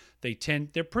condition.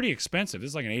 They're pretty expensive. This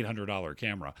is like an $800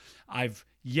 camera. I've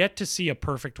yet to see a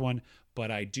perfect one,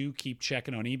 but I do keep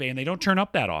checking on eBay, and they don't turn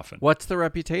up that often. What's the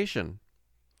reputation?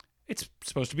 It's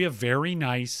supposed to be a very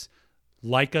nice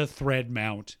Leica thread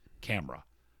mount camera.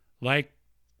 Like,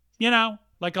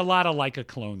 like a lot of Leica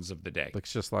clones of the day.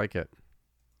 Looks just like it.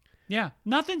 Yeah,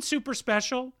 nothing super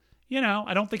special.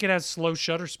 I don't think it has slow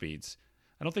shutter speeds.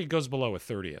 I don't think it goes below a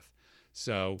 30th.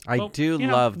 So I do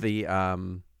love the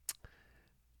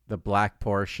black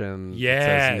portion. Yes.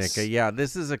 That says Nikka. Yeah,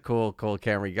 this is a cool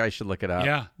camera. You guys should look it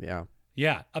up.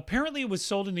 Yeah. Apparently, it was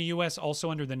sold in the U.S. also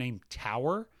under the name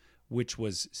Tower, which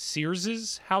was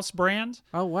Sears's house brand.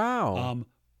 Oh wow.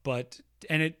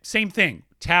 Same thing.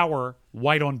 Tower,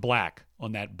 white on black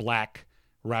on that black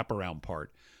wraparound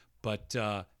part. But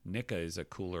Nikka is a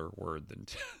cooler word than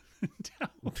Tower.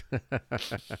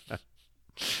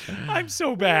 I'm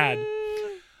so bad.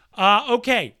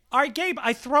 Okay. All right, Gabe,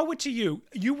 I throw it to you.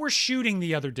 You were shooting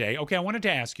the other day. Okay, I wanted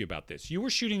to ask you about this. You were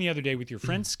shooting the other day with your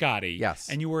friend Scotty. Yes.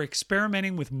 And you were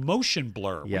experimenting with motion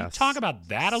blur. Yes. Will you talk about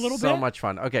that a little bit? So much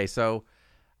fun. Okay, so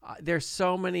there's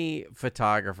so many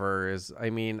photographers. I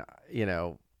mean,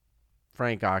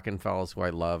 Frank Ockenfels, who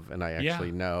I love and I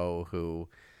actually know, who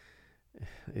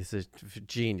is a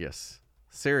genius.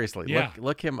 Seriously,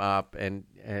 look him up, and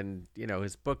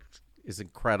his book is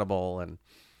incredible,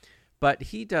 but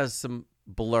he does some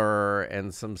blur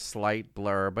and some slight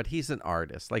blur, but he's an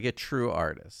artist, like a true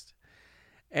artist.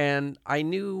 And I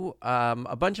knew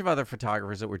a bunch of other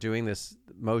photographers that were doing this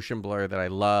motion blur that I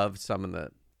loved, some in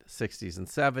the 60s and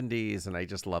 70s, and I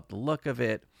just loved the look of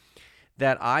it,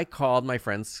 that I called my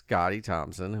friend Scotty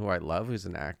Thompson, who I love, who's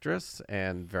an actress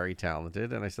and very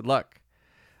talented, and I said, look,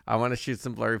 I want to shoot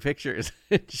some blurry pictures.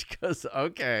 And she goes,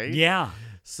 okay. Yeah.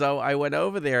 So I went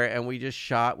over there and we just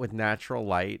shot with natural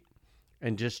light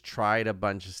and just tried a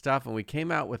bunch of stuff. And we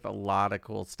came out with a lot of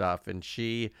cool stuff. And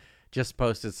she just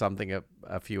posted something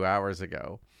a few hours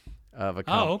ago of a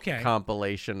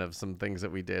compilation of some things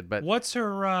that we did. But what's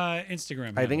her Instagram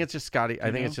handle? I think it's just Scotty.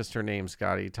 I think it's just her name,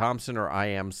 Scotty Thompson, or I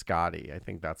Am Scotty. I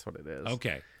think that's what it is.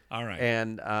 Okay. All right.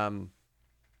 And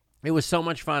it was so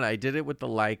much fun. I did it with the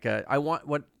Leica.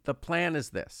 The plan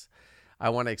is this. I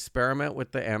want to experiment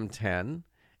with the M10,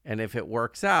 and if it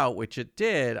works out, which it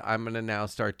did, I'm going to now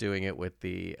start doing it with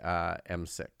the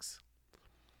M6.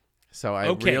 So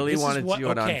I really wanted to do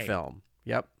it on film.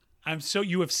 Yep.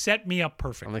 You have set me up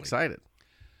perfectly. I'm excited.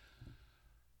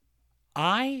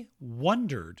 I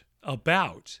wondered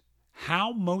about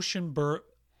how motion blur.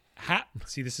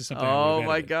 See, this is something. Oh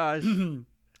my gosh!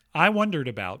 I wondered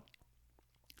about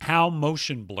how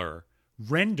motion blur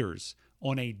renders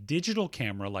on a digital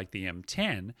camera like the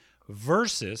M10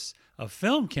 versus a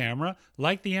film camera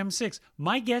like the M6.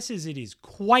 My guess is it is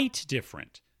quite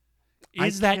different.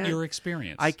 Is that your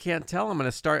experience? I can't tell. I'm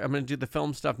going to do the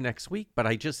film stuff next week, but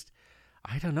I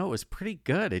don't know. It was pretty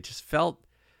good. It just felt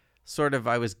sort of,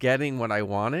 I was getting what I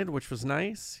wanted, which was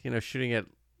nice, shooting at,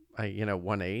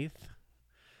 1/8,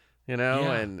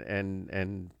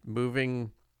 and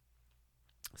moving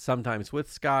sometimes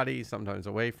with Scotty, sometimes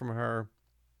away from her.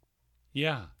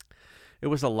 Yeah. It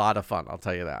was a lot of fun, I'll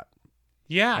tell you that.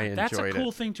 Yeah, that's a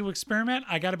cool thing to experiment.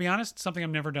 I got to be honest, something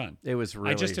I've never done. It was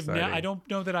really exciting. I don't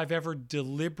know that I've ever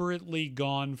deliberately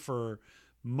gone for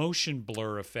motion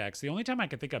blur effects. The only time I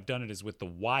can think I've done it is with the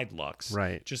wide lux,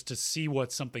 Right. just to see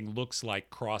what something looks like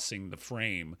crossing the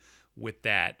frame with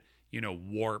that,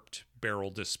 warped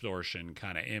barrel distortion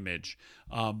kind of image.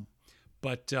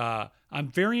 But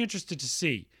I'm very interested to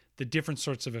see the different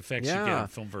sorts of effects you get in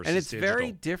film versus and it's digital.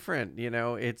 very different.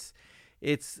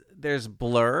 There's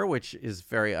blur, which is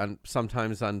very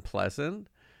sometimes unpleasant,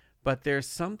 but there's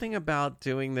something about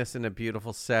doing this in a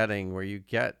beautiful setting where you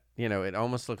get, it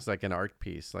almost looks like an art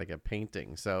piece, like a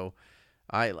painting. So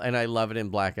I love it in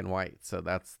black and white. So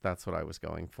that's what I was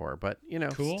going for. But,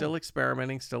 Cool. Still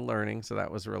experimenting, still learning. So that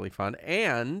was really fun.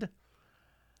 And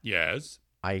yes,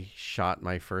 I shot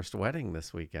my first wedding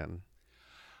this weekend.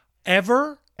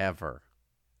 Ever.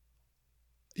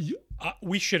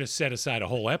 We should have set aside a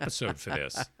whole episode for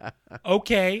this.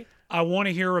 Okay, I want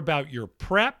to hear about your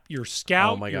prep, your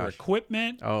scout, your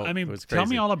equipment. It was tell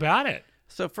crazy. me all about it.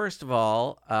 So first of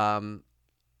all,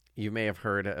 you may have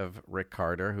heard of Rick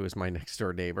Carter, who is my next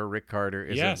door neighbor. Rick Carter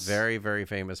is a very, very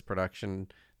famous production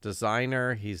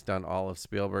designer. He's done all of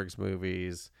Spielberg's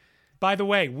movies. By the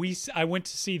way, I went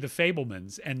to see The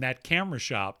Fabelmans, and that camera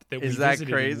shop that we visited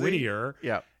in Whittier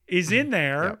is in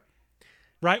there. Yep.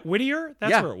 Right, Whittier?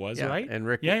 That's where it was, right? And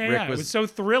Rick, Rick was, it was so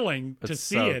thrilling to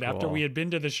see it cool. after we had been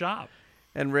to the shop.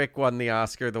 And Rick won the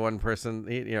Oscar. The one person,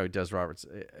 he does Robert's,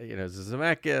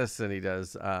 Zemeckis, and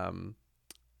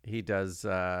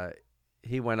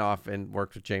he went off and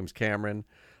worked with James Cameron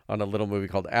on a little movie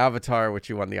called Avatar, which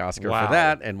he won the Oscar for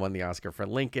that, and won the Oscar for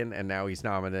Lincoln, and now he's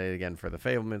nominated again for The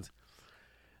Fabelmans.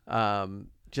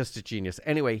 Just a genius.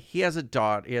 Anyway, he has a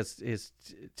daughter. He has his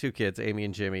two kids, Amy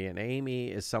and Jimmy. And Amy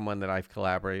is someone that I've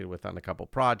collaborated with on a couple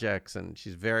projects, and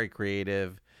she's very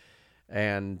creative.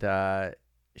 And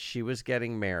she was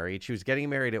getting married. She was getting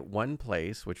married at one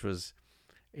place, which was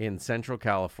in Central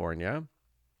California.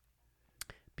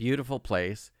 Beautiful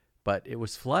place, but it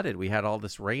was flooded. We had all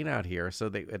this rain out here, so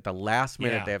at the last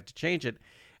minute they have to change it,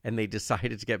 and they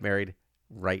decided to get married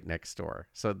right next door.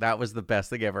 So that was the best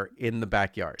thing ever, in the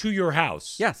backyard. To your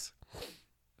house? Yes.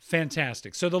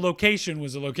 Fantastic. So the location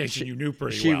was a location you knew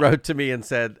pretty well. She wrote to me and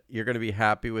said, "You're going to be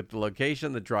happy with the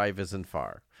location. The drive isn't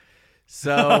far."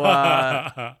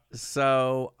 So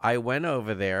so I went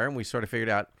over there, and we sort of figured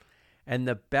out. And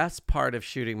the best part of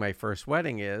shooting my first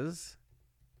wedding is,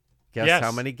 guess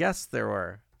how many guests there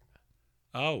were?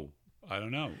 Oh, I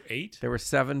don't know. 8? There were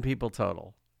 7 people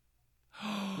total.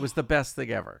 It was the best thing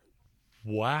ever.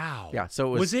 Wow. Yeah. So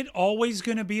was it always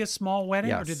going to be a small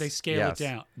wedding, or did they scale it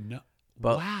down? No.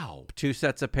 But wow. 2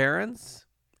 sets of parents,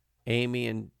 Amy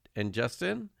and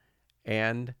Justin,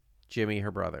 and Jimmy,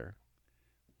 her brother.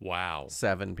 Wow.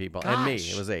 7 people. Gosh. And me.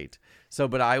 It was 8. So,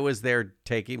 but I was there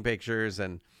taking pictures,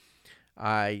 and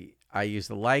I used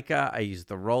the Leica, I used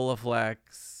the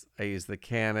Rolleiflex, I used the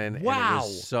Canon. Wow. And it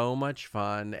was so much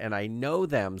fun, and I know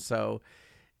them, so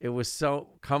it was so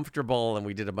comfortable, and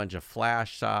we did a bunch of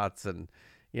flash shots, and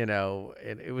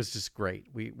it was just great.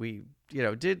 We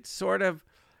did sort of,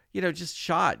 just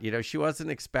shot. She wasn't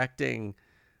expecting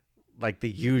like the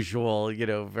usual,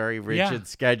 very rigid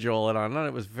schedule and on.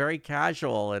 It was very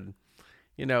casual, and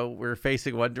we're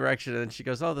facing one direction, and then she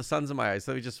goes, "Oh, the sun's in my eyes."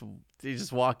 So he just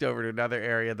walked over to another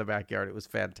area in the backyard. It was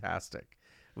fantastic.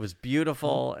 It was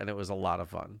beautiful, and it was a lot of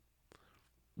fun.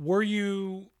 Were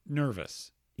you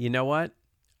nervous? You know what?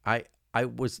 I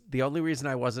was, the only reason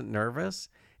I wasn't nervous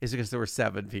is because there were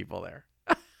 7 people there.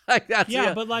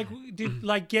 But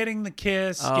like getting the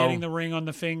kiss, getting the ring on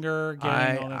the finger,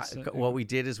 getting all that stuff. What we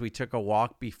did is we took a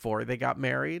walk before they got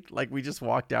married. Like, we just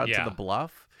walked out to the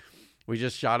bluff. We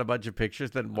just shot a bunch of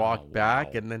pictures, then walked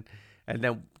back, and then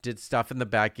did stuff in the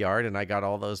backyard. And I got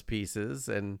all those pieces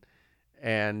and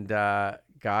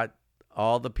got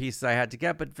all the pieces I had to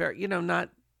get. But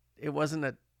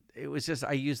it was just,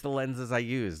 I used the lenses I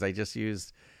used. I just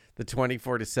used the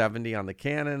 24-70 on the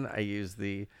Canon. I used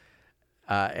the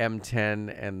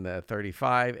M10 and the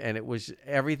 35, and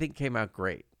everything came out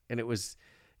great. And it was,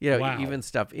 even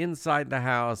stuff inside the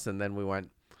house. And then we went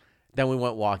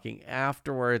walking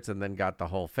afterwards, and then got the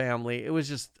whole family. It was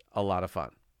just a lot of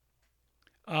fun.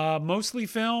 Mostly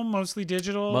film, mostly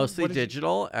digital. Mostly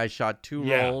digital. I shot 2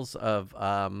 rolls of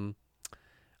on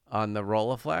the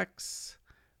Rolleiflex.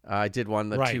 I did one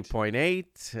the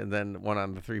 2.8, and then one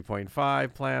on the 3.5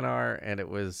 planar, and it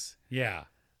was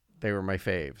they were my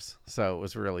faves. So it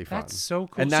was really fun. That's so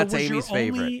cool. And that's Amy's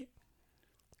favorite.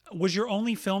 Was your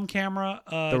only film camera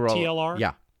TLR?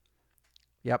 Yeah.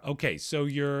 Yep. Okay, so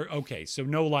so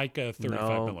no like a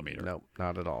 35 millimeter. No,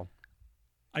 not at all.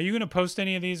 Are you going to post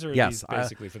any of these, or are these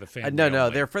basically for the family?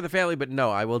 No, they're for the family, but no,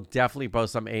 I will definitely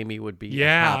post some. Amy would be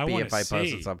happy if I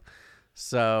posted some.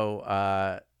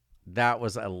 So that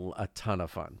was a ton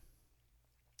of fun.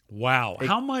 Wow.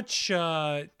 How much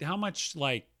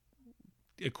like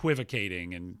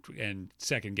equivocating and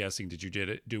second guessing did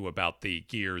you do about the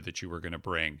gear that you were going to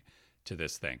bring to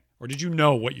this thing? Or did you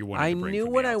know what you wanted to bring? I knew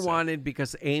what I wanted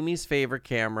because Amy's favorite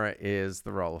camera is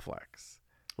the Rolleiflex.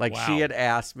 Like she had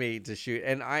asked me to shoot,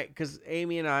 and because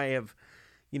Amy and I have,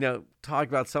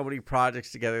 talked about so many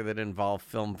projects together that involve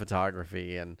film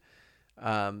photography, and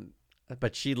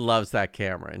but she loves that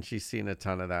camera, and she's seen a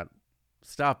ton of that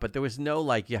stuff. But there was no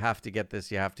like, you have to get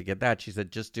this, you have to get that. She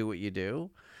said, just do what you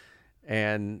do,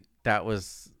 and that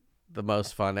was the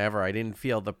most fun ever. I didn't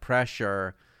feel the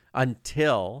pressure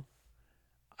until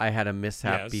I had a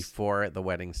mishap before the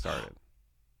wedding started.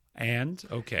 And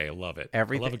okay, I love it. I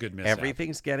love a good mishap.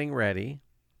 Everything's getting ready.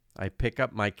 I pick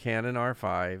up my Canon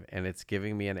R5 and it's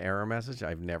giving me an error message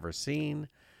I've never seen.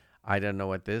 I don't know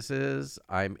what this is.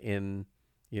 I'm in,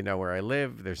 where I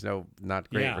live. There's not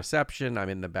great reception. I'm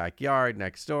in the backyard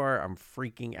next door. I'm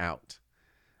freaking out.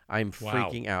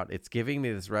 Freaking out. It's giving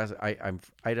me this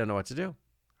I don't know what to do.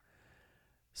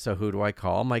 So who do I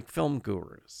call? My film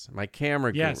gurus, my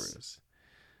camera gurus.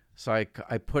 So I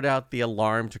put out the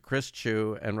alarm to Chris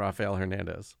Chu and Rafael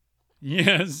Hernandez.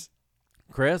 Yes.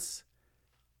 Chris,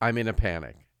 I'm in a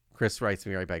panic. Chris writes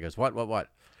me right back. He goes, what?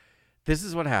 This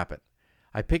is what happened.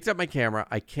 I picked up my camera.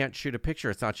 I can't shoot a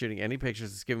picture. It's not shooting any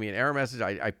pictures. It's giving me an error message.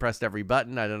 I pressed every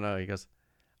button. I don't know. He goes,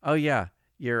 oh, yeah.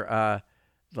 The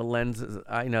lens is,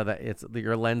 I know that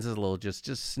your lens is a little, just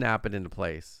snap it into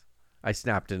place. I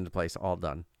snapped it into place. All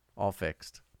done. All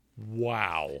fixed.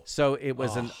 Wow. So it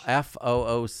was an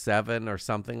F007 or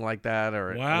something like that,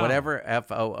 or whatever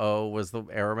FOO was the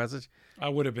error message. I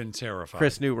would have been terrified.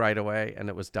 Chris knew right away, and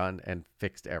it was done and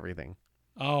fixed everything.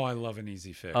 Oh, I love an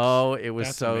easy fix. Oh, it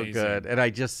was so amazing. good. And I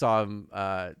just saw him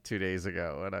 2 days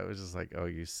ago, and I was just like, oh,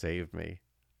 you saved me.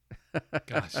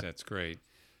 Gosh, that's great.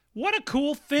 What a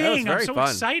cool thing. I'm so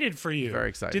excited for you. Very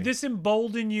exciting. Did this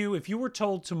embolden you? If you were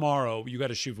told tomorrow you got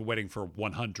to shoot a wedding for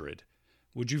 100,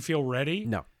 would you feel ready?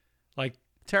 No. Like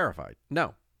terrified.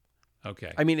 No.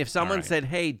 Okay. I mean, if someone said,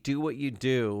 hey, do what you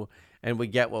do and we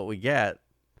get what we get,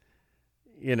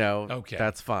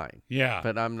 that's fine. Yeah.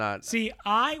 But I'm not. See,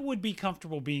 I would be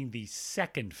comfortable being the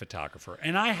second photographer,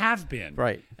 and I have been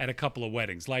at a couple of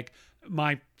weddings. Like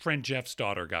my friend Jeff's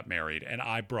daughter got married, and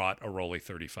I brought a Rolleiflex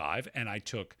 35, and I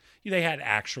took, they had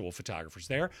actual photographers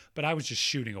there, but I was just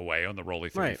shooting away on the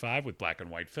Rolleiflex 35 with black and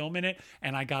white film in it,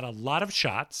 and I got a lot of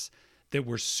shots that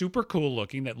were super cool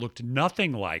looking, that looked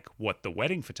nothing like what the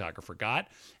wedding photographer got.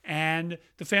 And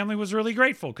the family was really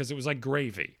grateful because it was like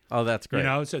gravy. Oh, that's great.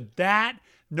 So that,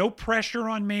 no pressure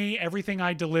on me. Everything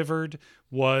I delivered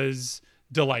was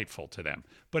delightful to them.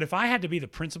 But if I had to be the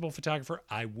principal photographer,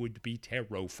 I would be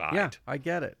terrified. Yeah, I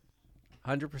get it.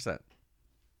 100%.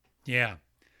 Yeah.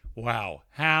 Wow.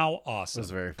 How awesome. It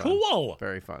was very fun. Cool.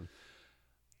 Very fun.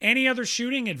 Any other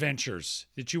shooting adventures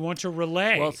that you want to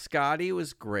relay? Well, Scotty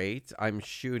was great. I'm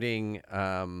shooting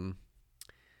an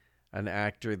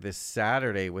actor this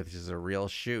Saturday, which is a real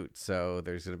shoot. So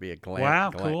there's going to be a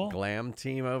glam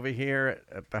team over here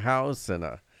at the house, and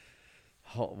a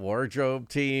whole wardrobe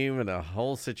team, and a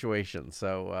whole situation.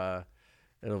 So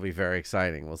it'll be very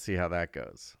exciting. We'll see how that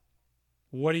goes.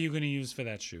 What are you going to use for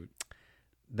that shoot?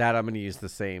 That I'm going to use the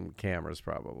same cameras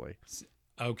probably.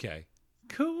 Okay.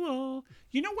 Cool.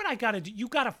 You know what I got to do? You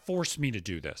got to force me to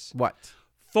do this. What?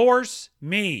 Force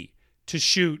me to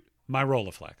shoot my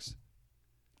Rolleiflex.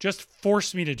 Just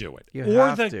force me to do it. You or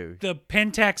have the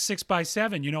Pentax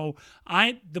 6x7.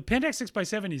 The Pentax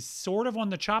 6x7 is sort of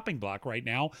on the chopping block right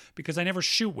now because I never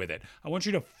shoot with it. I want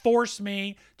you to force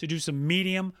me to do some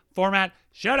medium format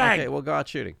shooting. Okay, we'll go out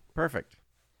shooting. Perfect.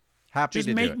 Happy Just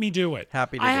to do it. make me do it.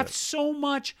 Happy to do it. I have so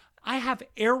much. I have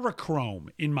Aerochrome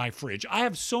in my fridge. I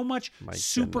have so much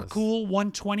super cool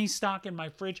 120 stock in my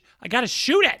fridge. I got to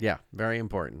shoot it. Yeah, very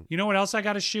important. You know what else I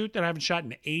got to shoot that I haven't shot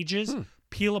in ages?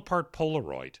 Peel apart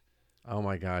Polaroid. Oh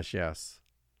my gosh, yes.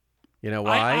 You know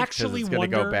why? Because it's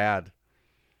going to go bad.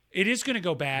 It is going to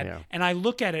go bad. Yeah. And I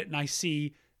look at it and I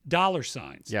see dollar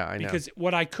signs. Yeah, I know. Because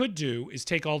what I could do is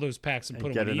take all those packs and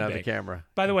put them on eBay. Get another camera.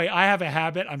 By the way, I have a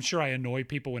habit. I'm sure I annoy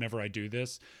people whenever I do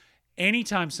this.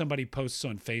 Anytime somebody posts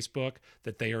on Facebook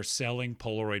that they are selling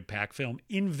Polaroid pack film,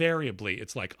 invariably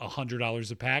it's like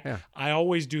 $100 a pack. Yeah. I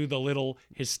always do the little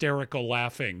hysterical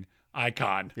laughing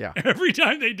icon every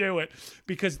time they do it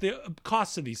because the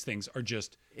costs of these things are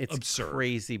just absurd. It's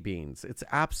crazy beans. It's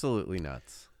absolutely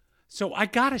nuts. So I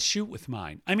got to shoot with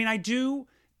mine. I mean, I do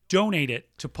donate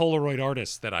it to Polaroid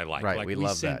artists that I like. Right, like we we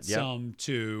love sent that. Yep. some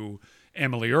to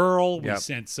Emily Earle. We Yep.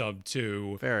 sent some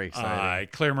to Very exciting.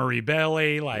 Claire Marie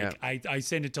Bailey. Like Yep. I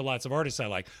send it to lots of artists I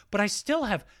like. But I still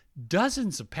have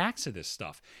dozens of packs of this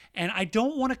stuff. And I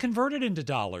don't want to convert it into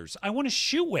dollars. I want to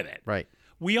shoot with it. Right.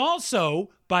 We also,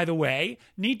 by the way,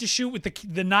 need to shoot with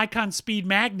the Nikon Speed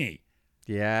Magni.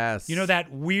 Yes. You know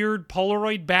that weird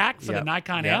Polaroid back for the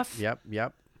Nikon F?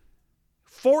 Yep.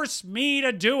 Force me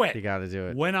to do it. You got to do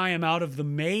it. When I am out of the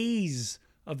maze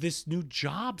of this new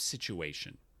job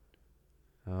situation.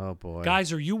 Oh, boy.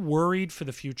 Guys, are you worried for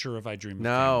the future of I Dream of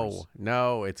Cameras?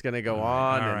 No. It's going to go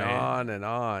on and on and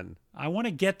on. I want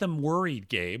to get them worried,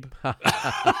 Gabe.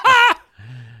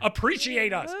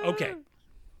 Appreciate us. Okay.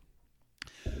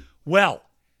 Well,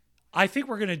 I think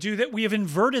we're going to do that. We have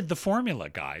inverted the formula,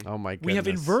 guy. Oh, my goodness. We have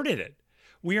inverted it.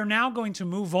 We are now going to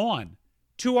move on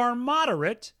to our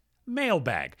moderate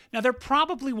mailbag. Now, there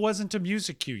probably wasn't a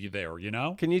music cue there, you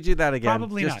know? Can you do that again?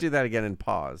 Probably Just not. do that again and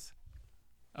pause.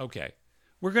 Okay.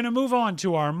 We're going to move on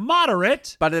to our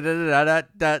moderate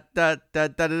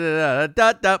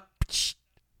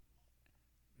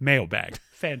mailbag.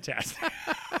 Fantastic.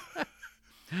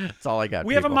 That's all I got.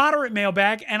 We have a moderate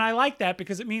mailbag, and I like that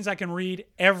because it means I can read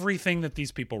everything that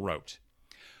these people wrote.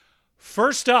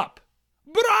 First up,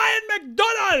 Brian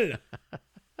McDonald.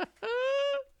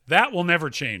 That will never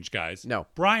change, guys. No.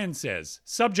 Brian says,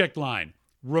 subject line,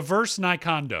 reverse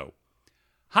Nikondo.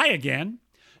 Hi again.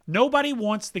 Nobody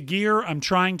wants the gear I'm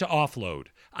trying to offload.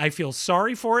 I feel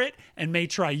sorry for it and may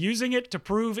try using it to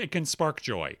prove it can spark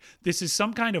joy. This is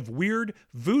some kind of weird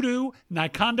voodoo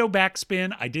Nikondo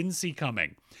backspin I didn't see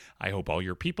coming. I hope all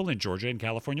your people in Georgia and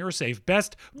California are safe.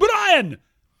 Best, Brian!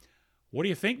 What do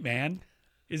you think, man?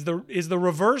 Is the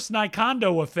reverse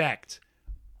Nikondo effect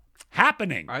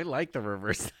happening? I like the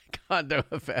reverse Nikondo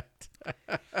effect.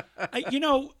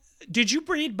 Did you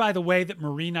read, by the way, that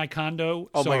Marie Nikondo?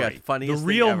 Oh, my God. Funniest the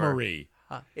real thing ever. Marie.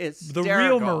 Hysterical. The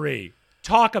real Marie.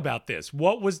 Talk about this.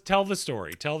 Tell the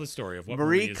story. Tell the story of what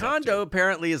Marie is Kondo up to.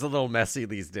 apparently is a little messy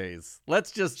these days.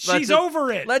 She's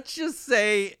over it. Let's just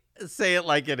say it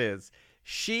like it is.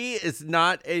 She is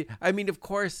not of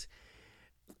course,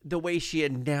 the way she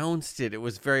announced it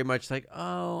was very much like,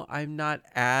 oh, I'm not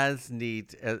as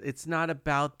neat. It's not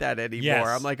about that anymore. Yes.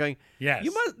 I'm like going, yes.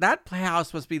 That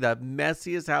house must be the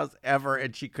messiest house ever,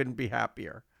 and she couldn't be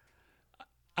happier.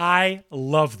 I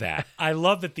love that. I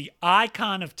love that the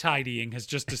icon of tidying has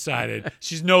just decided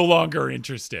she's no longer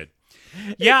interested.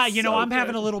 Yeah, I'm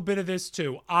having a little bit of this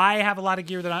too. I have a lot of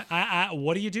gear that I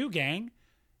what do you do, gang?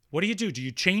 What do you do? Do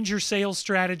you change your sales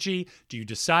strategy? Do you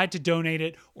decide to donate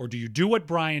it? Or do you do what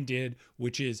Brian did,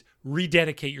 which is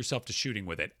rededicate yourself to shooting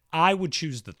with it? I would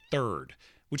choose the third,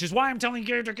 which is why I'm telling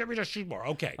you to get me to shoot more.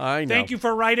 Okay. I know. Thank you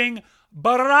for writing,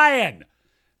 Brian.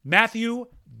 Matthew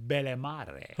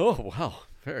Bellemare. Oh, wow.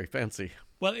 Very fancy.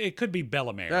 Well, it could be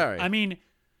Bellemare. All right. I mean,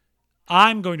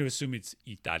 I'm going to assume it's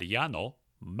Italiano,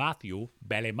 Matthew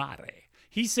Bellemare.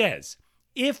 He says,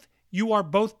 if you are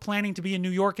both planning to be in New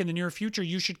York in the near future,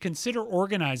 you should consider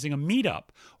organizing a meetup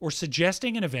or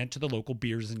suggesting an event to the local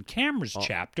Beers and Cameras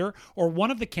chapter or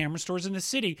one of the camera stores in the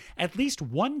city. At least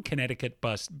one Connecticut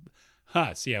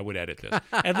see, I would edit this.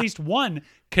 At least one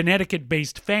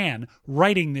Connecticut-based fan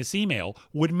writing this email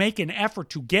would make an effort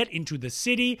to get into the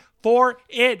city for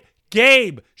it.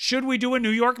 Gabe, should we do a New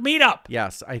York meetup?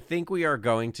 Yes, I think we are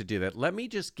going to do that. Let me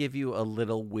just give you a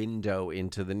little window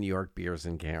into the New York Beers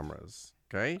and Cameras.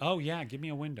 Okay. Oh, yeah. Give me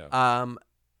a window.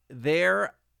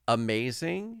 They're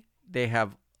amazing. They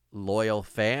have loyal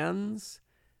fans.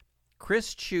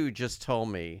 Chris Chu just told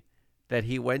me that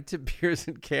he went to Beers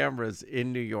and Cameras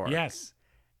in New York. Yes.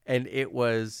 And it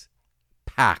was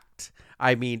packed.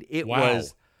 I mean, it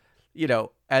was,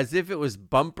 as if it was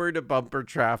bumper to bumper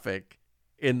traffic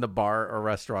in the bar or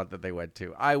restaurant that they went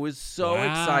to. I was so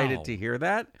excited to hear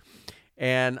that.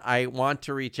 And I want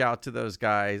to reach out to those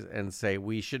guys and say,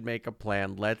 we should make a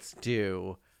plan. Let's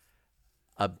do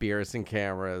a Beers and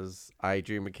Cameras, I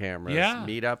Dream of Cameras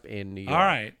meetup in New York. All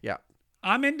right. Yeah.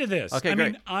 I'm into this. Okay,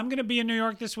 great. I'm going to be in New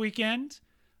York this weekend.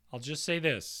 I'll just say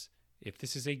this. If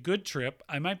this is a good trip,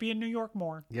 I might be in New York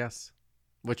more. Yes.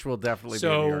 Which will definitely be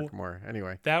in New York more.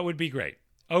 Anyway. That would be great.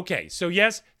 Okay. So,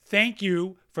 yes, thank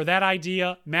you for that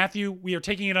idea. Matthew, we are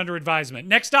taking it under advisement.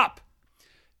 Next up,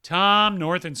 Tom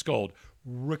Northenskold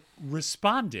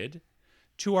responded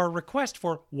to our request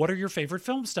for what are your favorite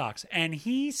film stocks, and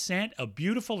he sent a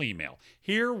beautiful email.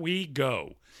 Here we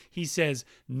go. He says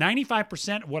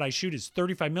 95% of what I shoot is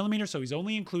 35 millimeter, so he's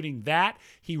only including that.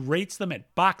 He rates them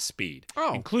at box speed,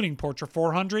 including Portra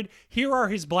 400. Here are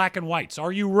his black and whites.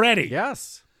 Are you ready?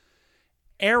 Yes.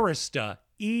 Arista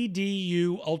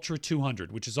EDU Ultra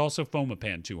 200, which is also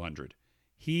Fomapan 200.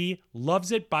 He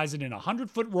loves it, buys it in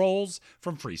 100-foot rolls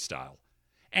from Freestyle.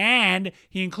 And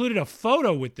he included a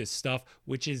photo with this stuff,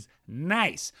 which is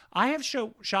nice. I have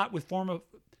shot with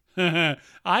I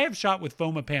have shot with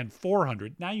Fomapan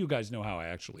 400. Now you guys know how I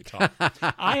actually talk.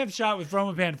 I have shot with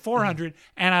Fomapan 400,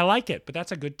 and I like it, but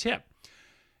that's a good tip.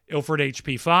 Ilford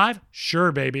HP5,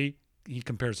 sure, baby. He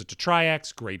compares it to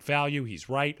Tri-X, great value. He's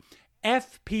right.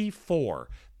 FP4.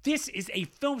 This is a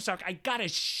film stock. I got to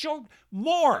show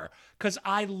more because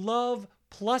I love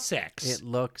Plus X. It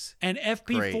looks And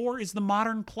FP4 great. is the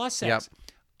modern Plus X. Yep.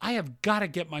 I have got to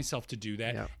get myself to do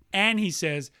that. Yep. And he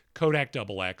says Kodak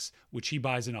XX, which he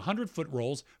buys in 100-foot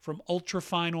rolls from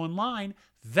Ultrafine Online.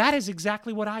 That is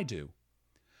exactly what I do.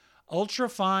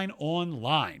 Ultrafine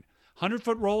Online.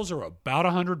 100-foot rolls are about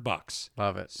 $100.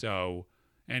 Love it. So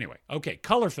anyway, okay,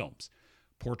 color films.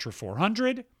 Portra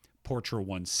 400, Portra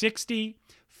 160,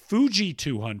 Fuji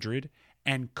 200,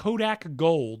 and Kodak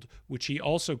Gold, which he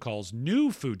also calls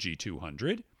new Fuji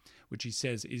 200, which he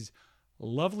says is a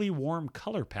lovely warm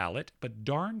color palette, but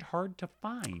darned hard to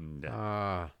find.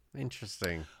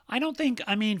 Interesting.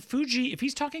 Fuji, if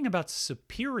he's talking about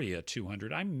Superior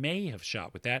 200, I may have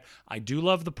shot with that. I do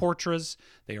love the Portras.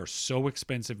 They are so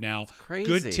expensive now. Crazy.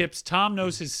 Good tips. Tom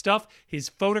knows his stuff. His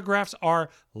photographs are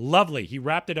lovely. He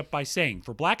wrapped it up by saying,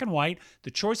 for black and white,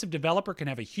 the choice of developer can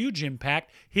have a huge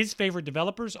impact. His favorite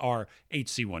developers are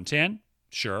HC110,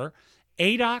 sure,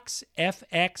 IDOC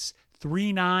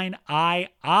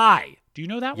FX39II. Do you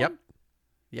know that one?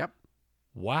 Yep.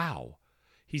 Wow.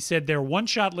 He said they're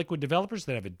one-shot liquid developers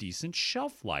that have a decent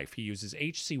shelf life. He uses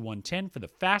HC110 for the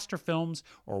faster films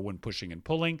or when pushing and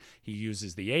pulling. He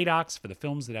uses the IDOC for the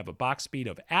films that have a box speed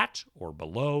of at or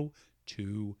below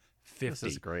 250. This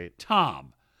is great.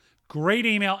 Tom, great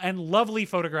email and lovely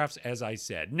photographs, as I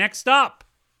said. Next up,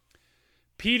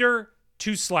 Peter,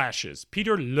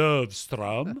 Peter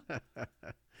Lovstrom.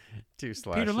 2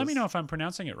 slashes. Peter, let me know if I'm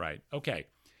pronouncing it right. Okay.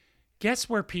 Guess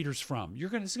where Peter's from.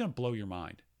 This is going to blow your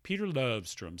mind. Peter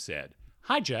Lovstrom said,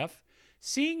 "Hi, Jeff.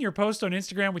 Seeing your post on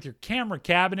Instagram with your camera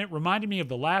cabinet reminded me of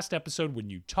the last episode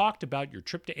when you talked about your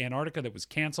trip to Antarctica that was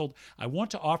canceled. I want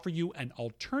to offer you an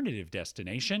alternative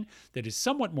destination that is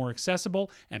somewhat more accessible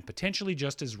and potentially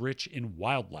just as rich in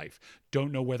wildlife.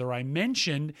 Don't know whether I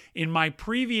mentioned in my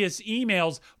previous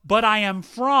emails, but I am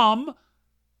from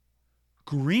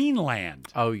Greenland."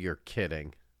 Oh, you're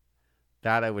kidding.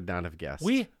 That I would not have guessed.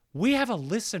 We have a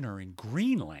listener in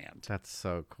Greenland. That's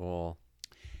so cool.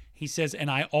 He says, and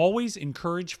I always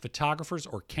encourage photographers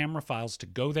or camera files to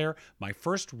go there. My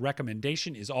first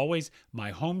recommendation is always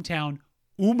my hometown,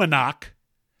 Uummannaq.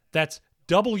 That's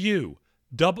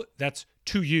that's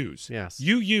 2 U's. Yes.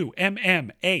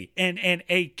 UUMMANNAQ.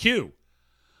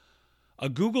 A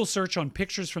Google search on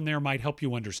pictures from there might help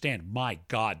you understand. My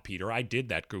God, Peter, I did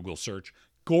that Google search.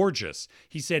 Gorgeous.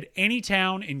 He said, any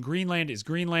town in Greenland is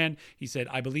Greenland. He said,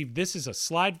 I believe this is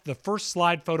the first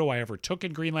slide photo I ever took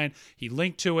in Greenland. He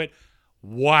linked to it.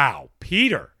 Wow.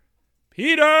 Peter.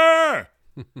 He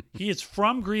is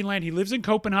from Greenland. He lives in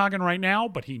Copenhagen right now,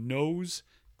 but he knows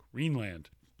Greenland.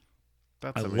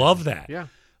 That's amazing. Love that. Yeah.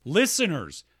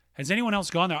 Listeners, has anyone else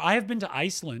gone there? I have been to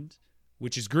Iceland,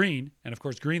 which is green, and of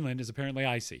course Greenland is apparently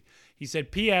icy. He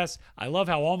said, P.S. I love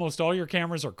how almost all your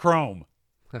cameras are chrome.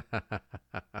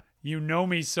 You know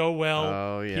me so well.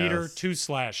 Oh, yes. Peter, 2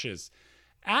 slashes.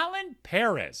 Alan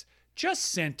Perez just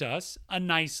sent us a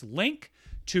nice link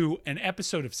to an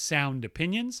episode of Sound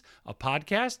Opinions, a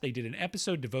podcast. They did an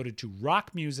episode devoted to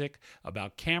rock music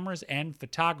about cameras and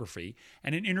photography,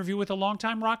 and an interview with a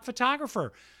longtime rock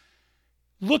photographer.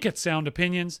 Look at Sound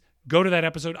Opinions. Go to that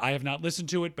episode. I have not listened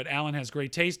to it, but Alan has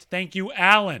great taste. Thank you,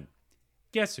 Alan.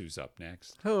 Guess who's up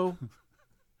next? Who?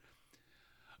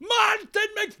 Martin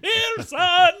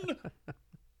McPherson!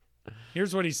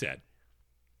 Here's what he said.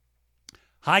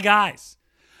 Hi, guys.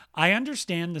 I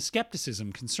understand the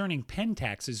skepticism concerning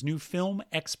Pentax's new film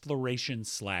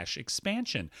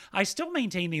exploration/expansion. I still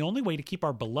maintain the only way to keep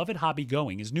our beloved hobby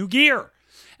going is new gear.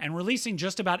 And releasing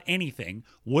just about anything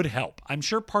would help. I'm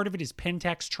sure part of it is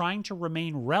Pentax trying to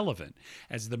remain relevant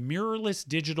as the mirrorless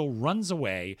digital runs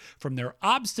away from their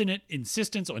obstinate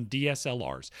insistence on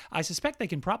DSLRs. I suspect they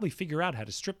can probably figure out how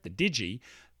to strip the digi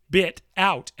bit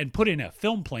out and put in a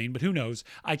film plane, but who knows?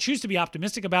 I choose to be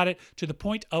optimistic about it to the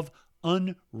point of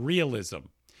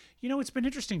unrealism. You know, it's been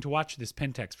interesting to watch this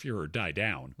Pentax furor die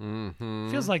down. Mm-hmm.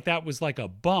 Feels like that was like a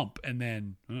bump and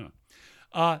then...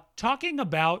 talking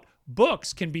about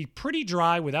books can be pretty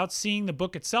dry without seeing the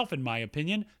book itself, in my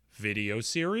opinion. Video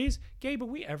series. Gabe, are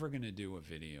we ever going to do a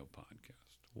video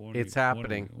podcast? It's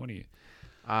happening. What do you...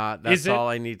 That's all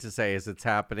I need to say is it's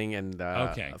happening, and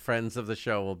okay. Friends of the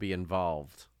show will be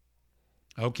involved.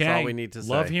 Okay. That's all we need to say.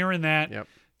 Love hearing that. Yep.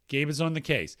 Gabe is on the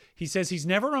case. He says he's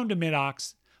never owned a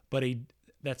Midox, but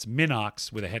That's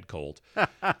Minox with a head cold.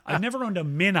 I've never owned a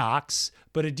Minox,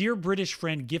 but a dear British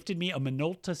friend gifted me a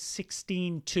Minolta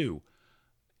 16 II.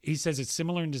 He says it's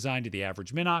similar in design to the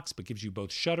average Minox, but gives you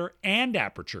both shutter and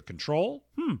aperture control.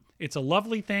 It's a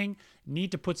lovely thing.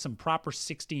 Need to put some proper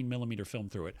 16 millimeter film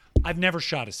through it. I've never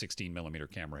shot a 16 millimeter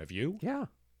camera. Have you? Yeah.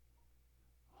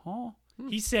 Huh?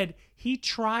 He said he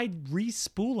tried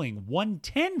respooling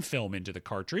 110 film into the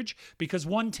cartridge because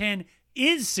 110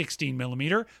 is 16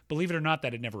 millimeter. Believe it or not,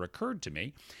 that had never occurred to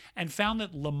me. And found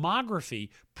that lomography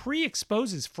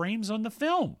pre-exposes frames on the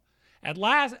film.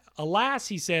 Alas,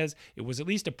 he says, it was at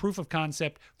least a proof of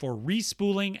concept for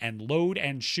respooling and load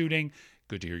and shooting.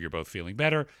 Good to hear you're both feeling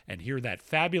better and hear that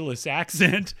fabulous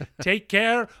accent. Take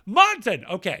care, Martin.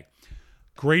 Okay,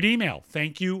 great email.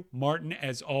 Thank you, Martin,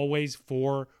 as always,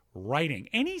 for writing.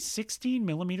 Any 16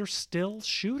 millimeter still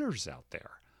shooters out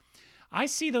there? I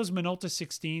see those Minolta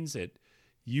 16s at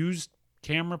used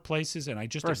camera places, and I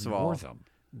just ignore them.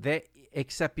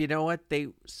 Except, you know what?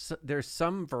 There's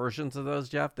some versions of those,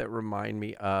 Jeff, that remind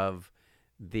me of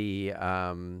the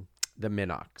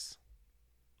Minox.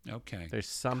 Okay. There's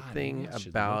something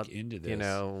about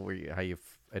how you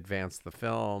advance the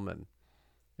film, and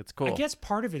it's cool. I guess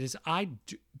part of it is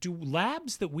do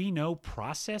labs that we know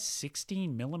process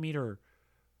 16 millimeter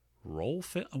roll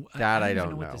film. That I don't even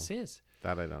know what know. this is.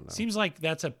 That I don't know. Seems like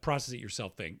that's a process it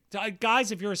yourself thing.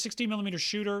 Guys, if you're a 16 millimeter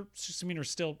shooter, 16 millimeter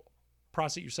still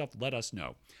process it yourself, let us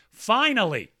know.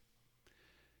 Finally,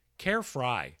 Care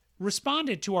Fry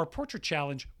responded to our portrait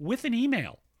challenge with an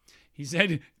email. He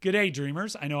said, "G'day,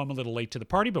 dreamers. I know I'm a little late to the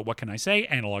party, but what can I say?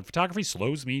 Analog photography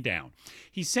slows me down."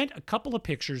 He sent a couple of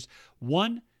pictures.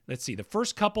 Let's see. The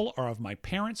first couple are of my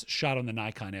parents shot on the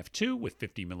Nikon F2 with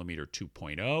 50mm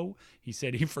 2.0. He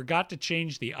said he forgot to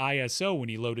change the ISO when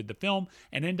he loaded the film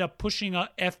and ended up pushing a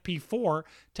FP4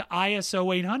 to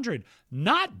ISO 800.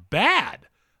 Not bad.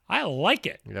 I like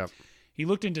it. Yep. He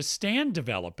looked into stand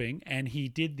developing, and he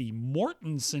did the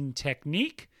Mortensen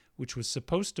technique, which was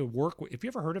supposed to work. Have you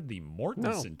ever heard of the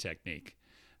Mortensen technique?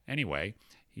 Anyway,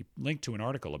 he linked to an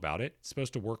article about it. It's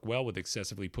supposed to work well with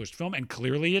excessively pushed film, and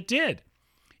clearly it did.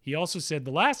 He also said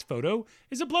the last photo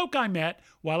is a bloke I met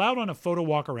while out on a photo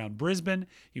walk around Brisbane.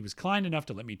 He was kind enough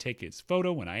to let me take his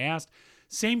photo when I asked.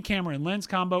 Same camera and lens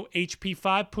combo,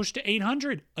 HP5 pushed to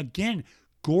 800. Again,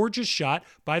 gorgeous shot.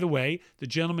 By the way, the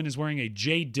gentleman is wearing a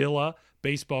Jay Dilla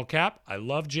baseball cap. I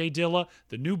love Jay Dilla.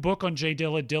 The new book on Jay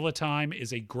Dilla, Dilla Time,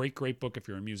 is a great, great book if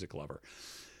you're a music lover.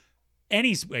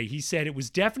 Anyway, he said, it was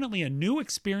definitely a new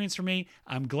experience for me.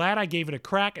 I'm glad I gave it a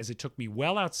crack as it took me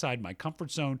well outside my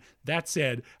comfort zone. That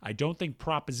said, I don't think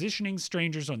propositioning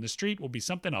strangers on the street will be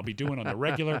something I'll be doing on the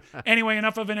regular. Anyway,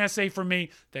 enough of an essay from me.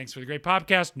 Thanks for the great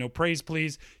podcast. No praise,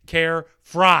 please. Care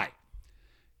Fry.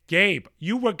 Gabe,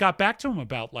 you got back to him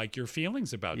about like your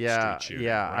feelings about street shooting.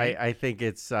 Yeah, right? I think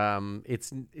it's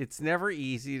never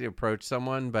easy to approach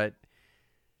someone, but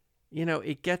you know,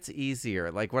 it gets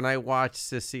easier. Like when I watch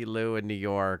Sissy Lou in New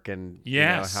York and you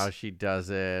know how she does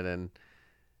it, and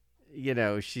you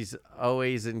know, she's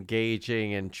always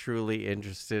engaging and truly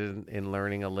interested in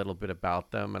learning a little bit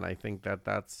about them, and I think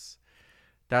that's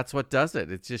what does it.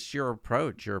 It's just your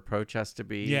approach. Your approach has to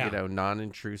be, you know,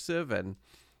 non-intrusive, and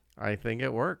I think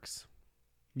it works.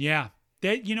 Yeah.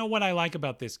 You know what I like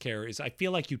about this, Care, is I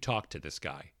feel like you talk to this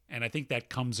guy. And I think that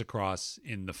comes across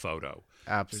in the photo.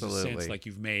 Absolutely. There's a sense like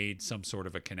you've made some sort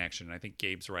of a connection. And I think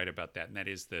Gabe's right about that. And that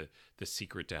is the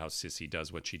secret to how Sissy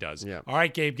does what she does. Yeah. All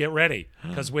right, Gabe, get ready.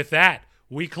 Because with that,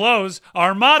 we close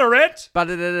our moderate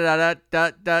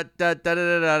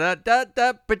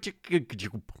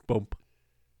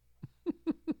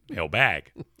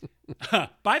mailbag.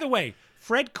 By the way,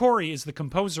 Fred Corey is the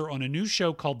composer on a new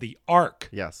show called The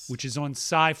Ark, which is on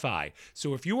Sci-Fi.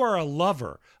 So if you are a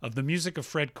lover of the music of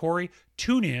Fred Corey,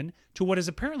 tune in to what is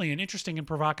apparently an interesting and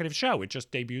provocative show. It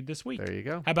just debuted this week. There you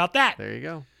go. How about that? There you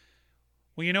go.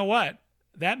 Well, you know what?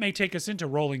 That may take us into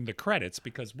rolling the credits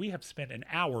because we have spent an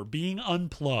hour being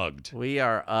unplugged. We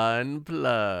are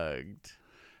unplugged.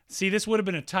 See, this would have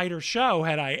been a tighter show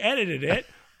had I edited it.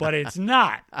 But it's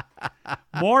not.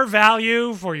 More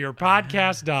value for your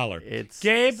podcast dollar. It's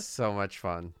Gabe, so much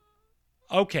fun.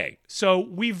 Okay, so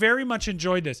we very much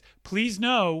enjoyed this. Please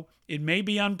know it may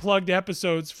be unplugged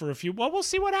episodes for a few. Well, we'll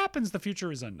see what happens. The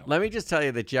future is unknown. Let me just tell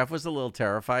you that Jeff was a little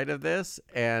terrified of this,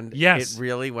 and it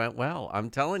really went well.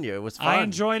 I'm telling you, it was fun. I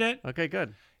enjoyed it. Okay,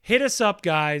 good. Hit us up,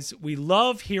 guys. We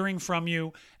love hearing from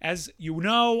you. As you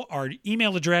know, our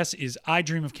email address is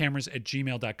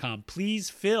idreamofcameras@gmail.com.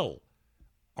 Please fill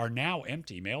our now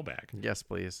empty mailbag. Yes,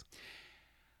 please.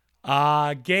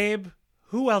 Gabe,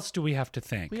 who else do we have to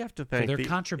thank? We have to thank for their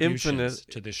contributions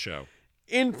to this show.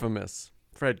 Infamous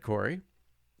Fred Corey.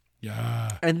 Yeah.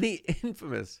 And the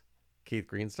infamous Keith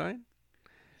Greenstein.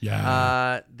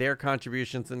 Yeah. Their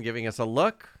contributions in giving us a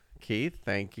look. Keith,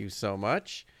 thank you so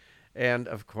much. And,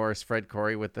 of course, Fred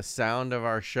Corey with the sound of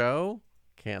our show.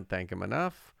 Can't thank him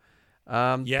enough.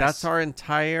 Yes. That's our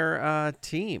entire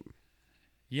team.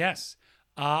 Yes.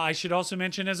 I should also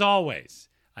mention, as always,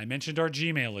 I mentioned our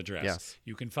Gmail address. Yes.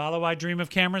 You can follow I Dream of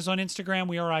Cameras on Instagram.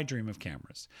 We are I Dream of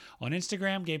Cameras. On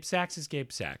Instagram, Gabe Sachs is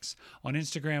Gabe Sachs. On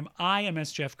Instagram, I am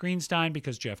S. Jeff Greenstein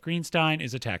because Jeff Greenstein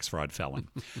is a tax fraud felon.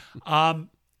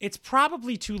 It's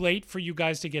probably too late for you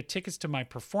guys to get tickets to my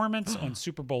performance on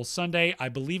Super Bowl Sunday. I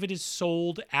believe it is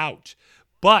sold out.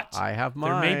 But I have mine.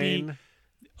 there may be...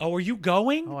 Oh, are you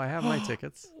going? Oh, I have my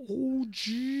tickets. Oh,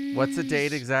 geez. What's the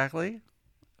date exactly?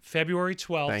 February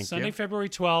 12th, Thank Sunday, you. February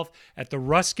 12th at the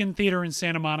Ruskin Theater in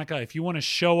Santa Monica. If you want to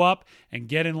show up and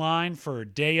get in line for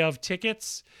day of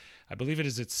tickets, I believe it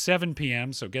is at 7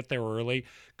 p.m., so get there early.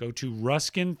 Go to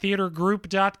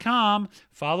ruskintheatergroup.com.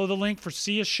 Follow the link for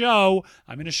See a Show.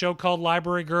 I'm in a show called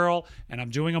Library Girl, and I'm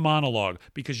doing a monologue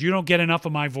because you don't get enough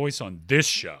of my voice on this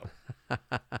show.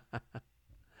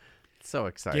 So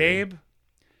exciting. Gabe,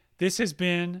 this has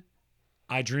been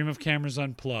I Dream of Cameras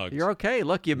Unplugged. You're okay.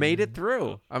 Look, you made it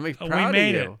through. I'm proud we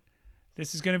made of you. it.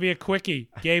 This is going to be a quickie.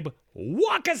 Gabe,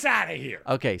 walk us out of here.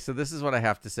 Okay, so this is what I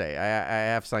have to say. I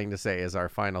have something to say as our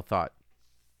final thought.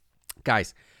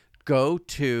 Guys, go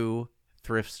to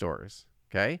thrift stores,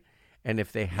 okay? And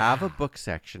if they have a book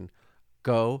section,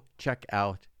 go check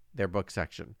out their book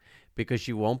section because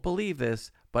you won't believe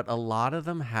this, but a lot of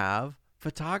them have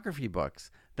photography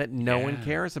books that no one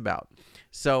cares about.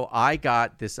 So I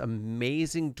got this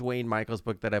amazing Dwayne Michaels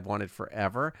book that I've wanted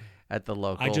forever at the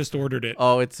local. I just ordered it.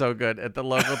 Oh, it's so good. At the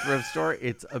local thrift store.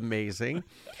 It's amazing.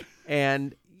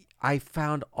 And I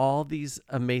found all these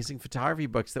amazing photography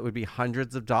books that would be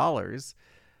hundreds of dollars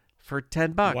for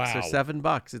 $10 or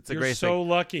 $7. It's a You're great so thing.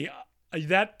 lucky.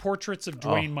 That Portraits of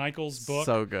Dwayne Michaels book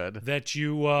So good. that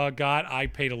you got, I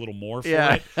paid a little more for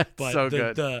Yeah, it. But so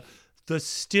good. The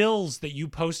stills that you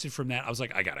posted from that, I was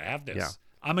like, I got to have this. Yeah.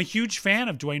 I'm a huge fan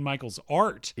of Dwayne Michaels'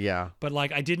 art. Yeah. But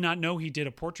like, I did not know he did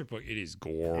a portrait book. It is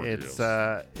gorgeous.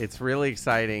 It's really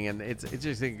exciting, and it's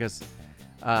interesting because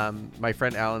my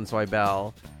friend Alan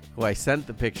Zweibel, who I sent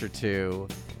the picture to,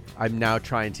 I'm now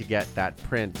trying to get that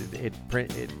print.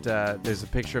 There's a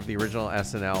picture of the original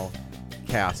SNL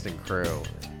cast and crew,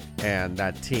 and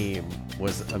that team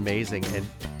was amazing.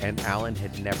 And Alan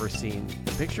had never seen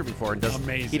the picture before, and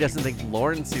he doesn't think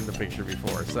Lauren's seen the picture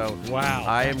before. So wow,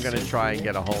 I am going to try and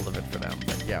get a hold of it for them.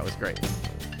 But yeah, it was great.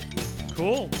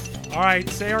 Cool. All right,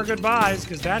 say our goodbyes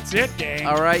because that's it, gang.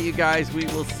 All right, you guys, we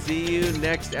will see you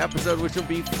next episode, which will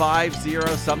be 5-0.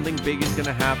 Something big is going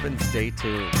to happen. Stay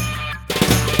tuned.